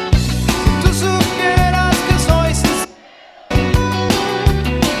 Si tú supieras que soy sincero,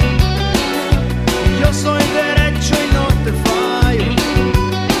 yo soy derecho y no te fallo.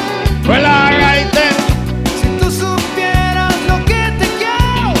 Well, all right then. Si tú supieras lo que te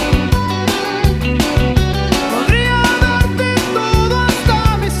quiero, podría darte todo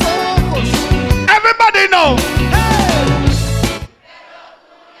hasta mis ojos. Everybody know.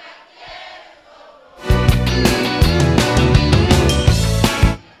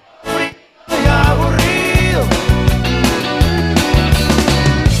 Muy aburrido,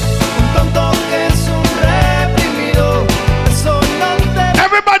 un tonto que es un reprimido. Eso no te.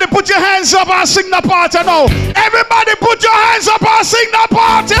 Everybody put your hands up and sing the part now. Everybody put your hands up and sing the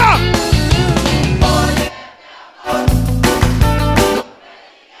part.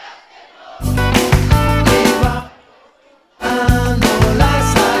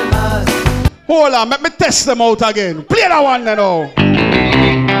 Hold on, let me test them out again. Play that one then now.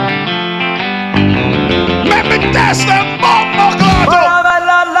 Let me test them.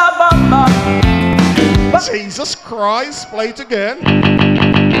 Jesus Christ, play it again.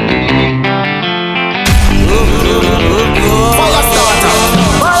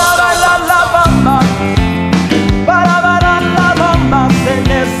 Para bailar la bamba, se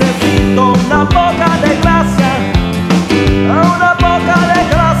necesito una poca de gracia, una poca de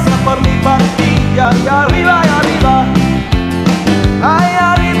gracia por mi partida. Y arriba, ay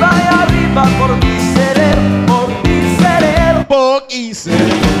arriba, por mi cerebro, Easy.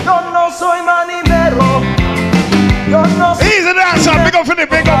 Yo no soy manivero, yo no soy. Easy dancer, Infinite,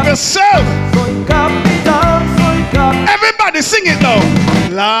 big up yourself. Everybody sing it though.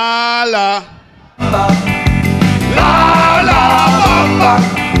 La la. La la bamba.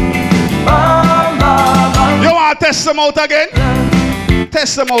 You want to test them out again?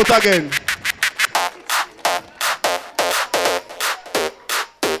 Test them out again.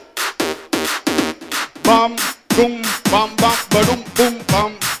 Bam, boom, bam, bam, ba-dum, boom,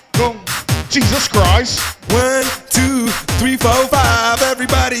 bam, boom. Jesus Christ. 1, 2, 3, 4, 5.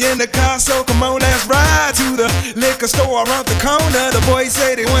 Everybody in the car, so come on, let's ride to the liquor store around the corner. The boys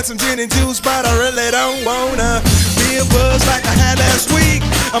say they want some gin and juice, but I really don't wanna be a buzz like I had last week.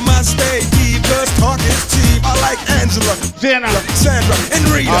 I must stay deep, cause talk is cheap. I like Angela, Jenna, Sandra, and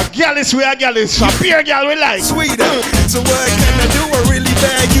Rita. A gal is we a gal is. A beer gal we like. Sweeter. So what can I do? I really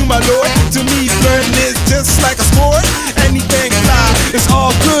bag you, my lord. To me, flirting is just like a sport. Anything fly, it's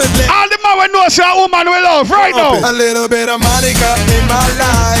all good. All the man we know say a woman we love right now. A little bit of Monica in my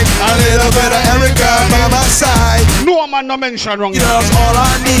life, a little bit of Erica by my side. No man no mention wrong. That's all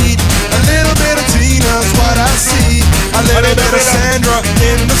I need. A little bit of Tina's what I see. A little bit of Sandra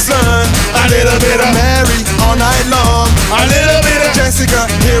in the sun. A little bit of Mary all night long. A little bit of Jessica,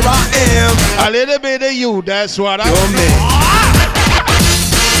 here I am. A little bit of you, that's what I mean.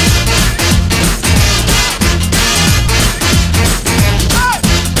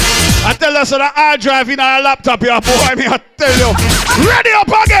 I tell us that hard drive in a laptop here, boy, me I tell you. Ready up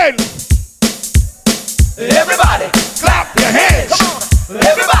again. Everybody, clap your hands. Come on.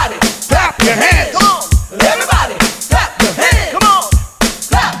 Everybody, clap your hands. Come on. Everybody, clap your hands. Come on.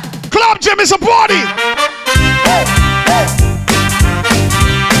 Clap. Club Gym is a party. Hey, hey.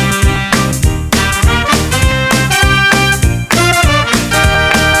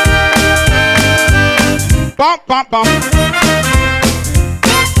 Bump, bump, bump.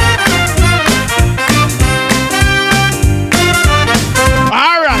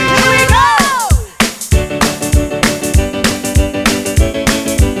 All right. Here we go.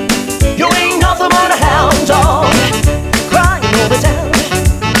 You ain't nothing but a hound dog crying over town.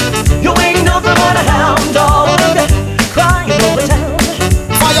 You ain't nothing but a hound dog crying over town.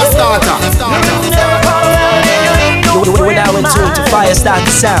 Fyahstatah. We're now in tune to Fyahstatah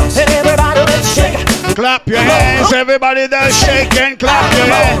sounds. Everybody let's shake. Clap your hands, everybody that's shaking, clap your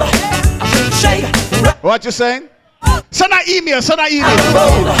hands. Shake. What you saying? Send an email, send an email.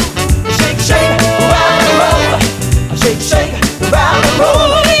 Shake, shake, round and roll. Shake, shake, round and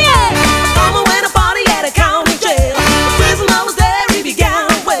roll. Yeah. Mama went a party at a county jail. The prisoner was there, he began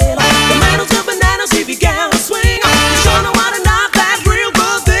to wail. The man who took bananas, he began to swing. You sure know how to knock that real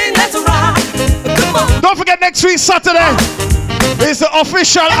good thing. Let's rock. Come on. Don't forget next week, Saturday. It's the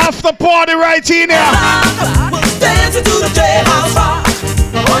official after party right in here. Dancing to the jailhouse rock.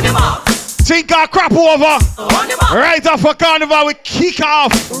 On your mark. Think our crap over. On your mark. Right after carnival, we kick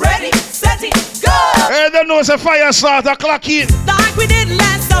off. Ready, set, go. Hey, don't know it's a Fyahstatah clock in. Like we did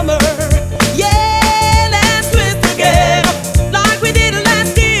last summer. Yeah, let's twist again. Like we did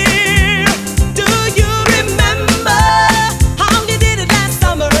last year. Do you remember how you did it last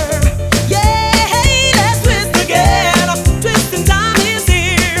summer? Yeah, hey, let's twist again. Twisting time is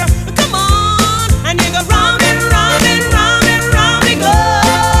here. Come on, and you go round and round and round and round we go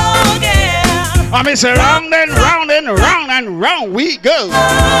again. I mean, say round and round and round and round we go.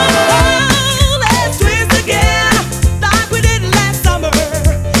 Let's twist again, like we did last summer.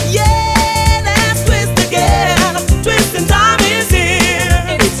 Yeah, let's twist again. Twisting time is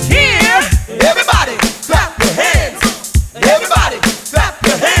here. It's here. Everybody, clap your hands. Everybody, clap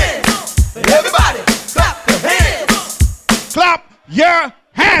your hands. Everybody, clap your hands. Clap your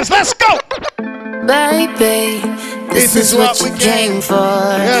hands. Let's go. Baby, this is what you came for.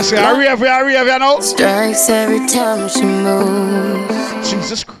 Yes, I rev, you know. Strikes every time she moves.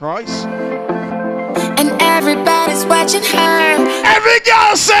 Jesus Christ. And everybody's watching her. Every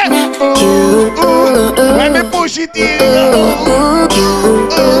girl say, let me push it in.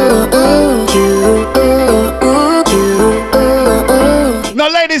 Now,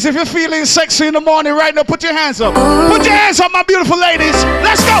 ladies, if you're feeling sexy in the morning right now, put your hands up. Put your hands up, my beautiful ladies.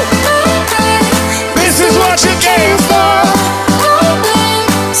 Let's go. This is what you came for.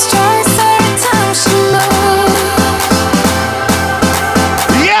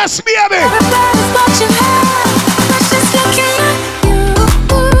 Yes, baby.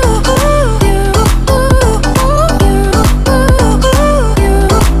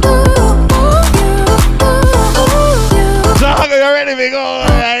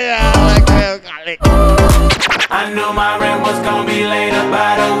 I knew my rent was gonna be late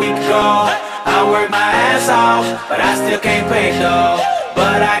about a week ago. I worked my ass off, but I still can't pay though.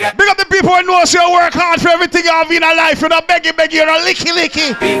 But I got big up the people who know you work hard for everything you have in a life. You don't beg you, you don't licky.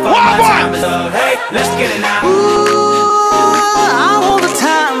 One. Hey, let's get it now. I want the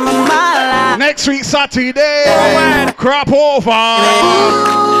time of my life. Next week, Saturday, crop over.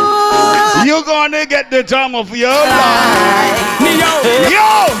 You're gonna get the time of your life.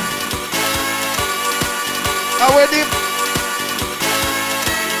 Yo! Already.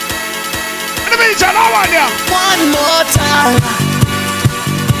 In the meantime, I want you. One more time.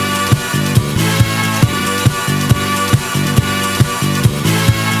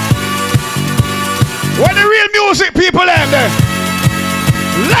 Where the real music people in there?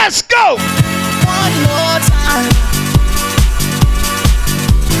 Let's go! One more time.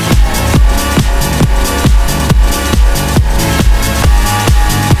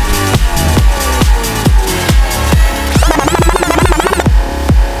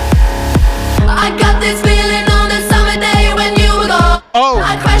 I got this feeling on the summer day when you were gone. Oh.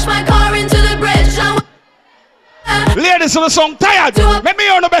 I crashed my car into the bridge. Ladies of the song, tired. Let me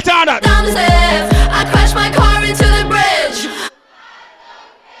hear no better than that. Down the stairs. I crashed my car into the bridge.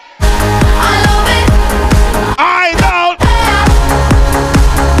 I love it. I don't.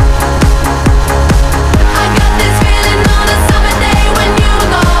 I got this feeling on a summer day when you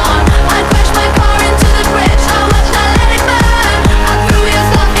were gone. I crashed my car into the bridge. I watched I let it burn. I threw your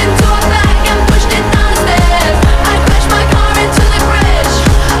stuff into a bag and pushed it down the stairs. I crashed my car into the bridge.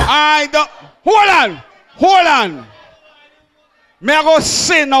 I don't. Hold on. Me I go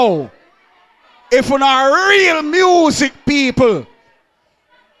say now. If we're not real music people,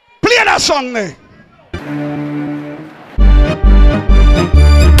 play that song there.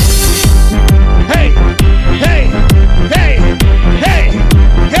 Hey.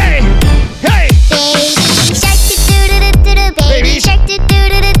 Baby shark do.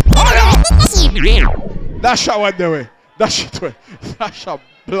 That's how I do it. That's a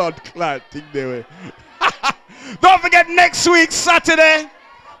blood clot thing do it. Don't forget next week, Saturday,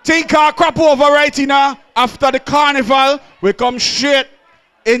 think our crop over right now. After the carnival, we come straight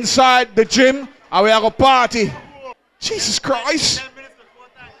inside the gym and we have a party. Jesus Christ.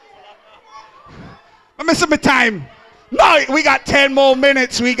 I'm missing my time. No, we got 10 more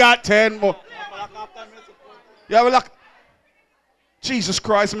minutes. We got 10 more. Yeah, we like. Jesus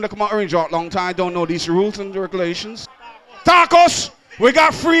Christ, I'm gonna come out orange out long time. I don't know these rules and regulations. Tacos. We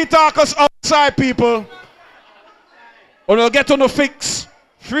got free tacos outside, people. Or they'll get on the fix.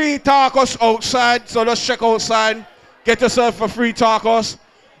 Free tacos outside. So just check outside. Get yourself a free tacos.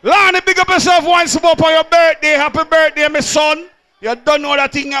 Lonnie, big up yourself once more on your birthday. Happy birthday, my son. You don't know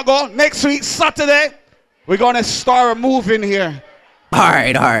that thing you go. Next week, Saturday, we're gonna start a move in here. All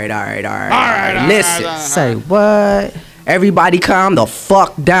right. Listen. Say what? Everybody calm the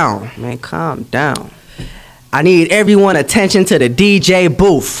fuck down. Man, calm down. I need everyone attention to the DJ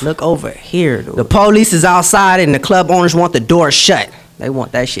booth. Look over here, dude. The police is outside and the club owners want the door shut. They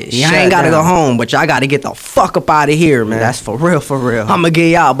want that shit shut. I ain't gotta go home, but y'all gotta get the fuck up out of here, man. That's for real. I'ma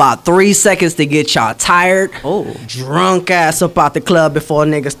give y'all about 3 seconds to get y'all tired, drunk ass up out the club before a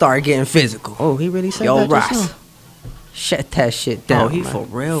nigga start getting physical. Oh, he really said that? Yo, Ross, shut that shit down. Oh, he man. For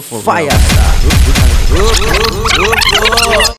real. Fyahstatah.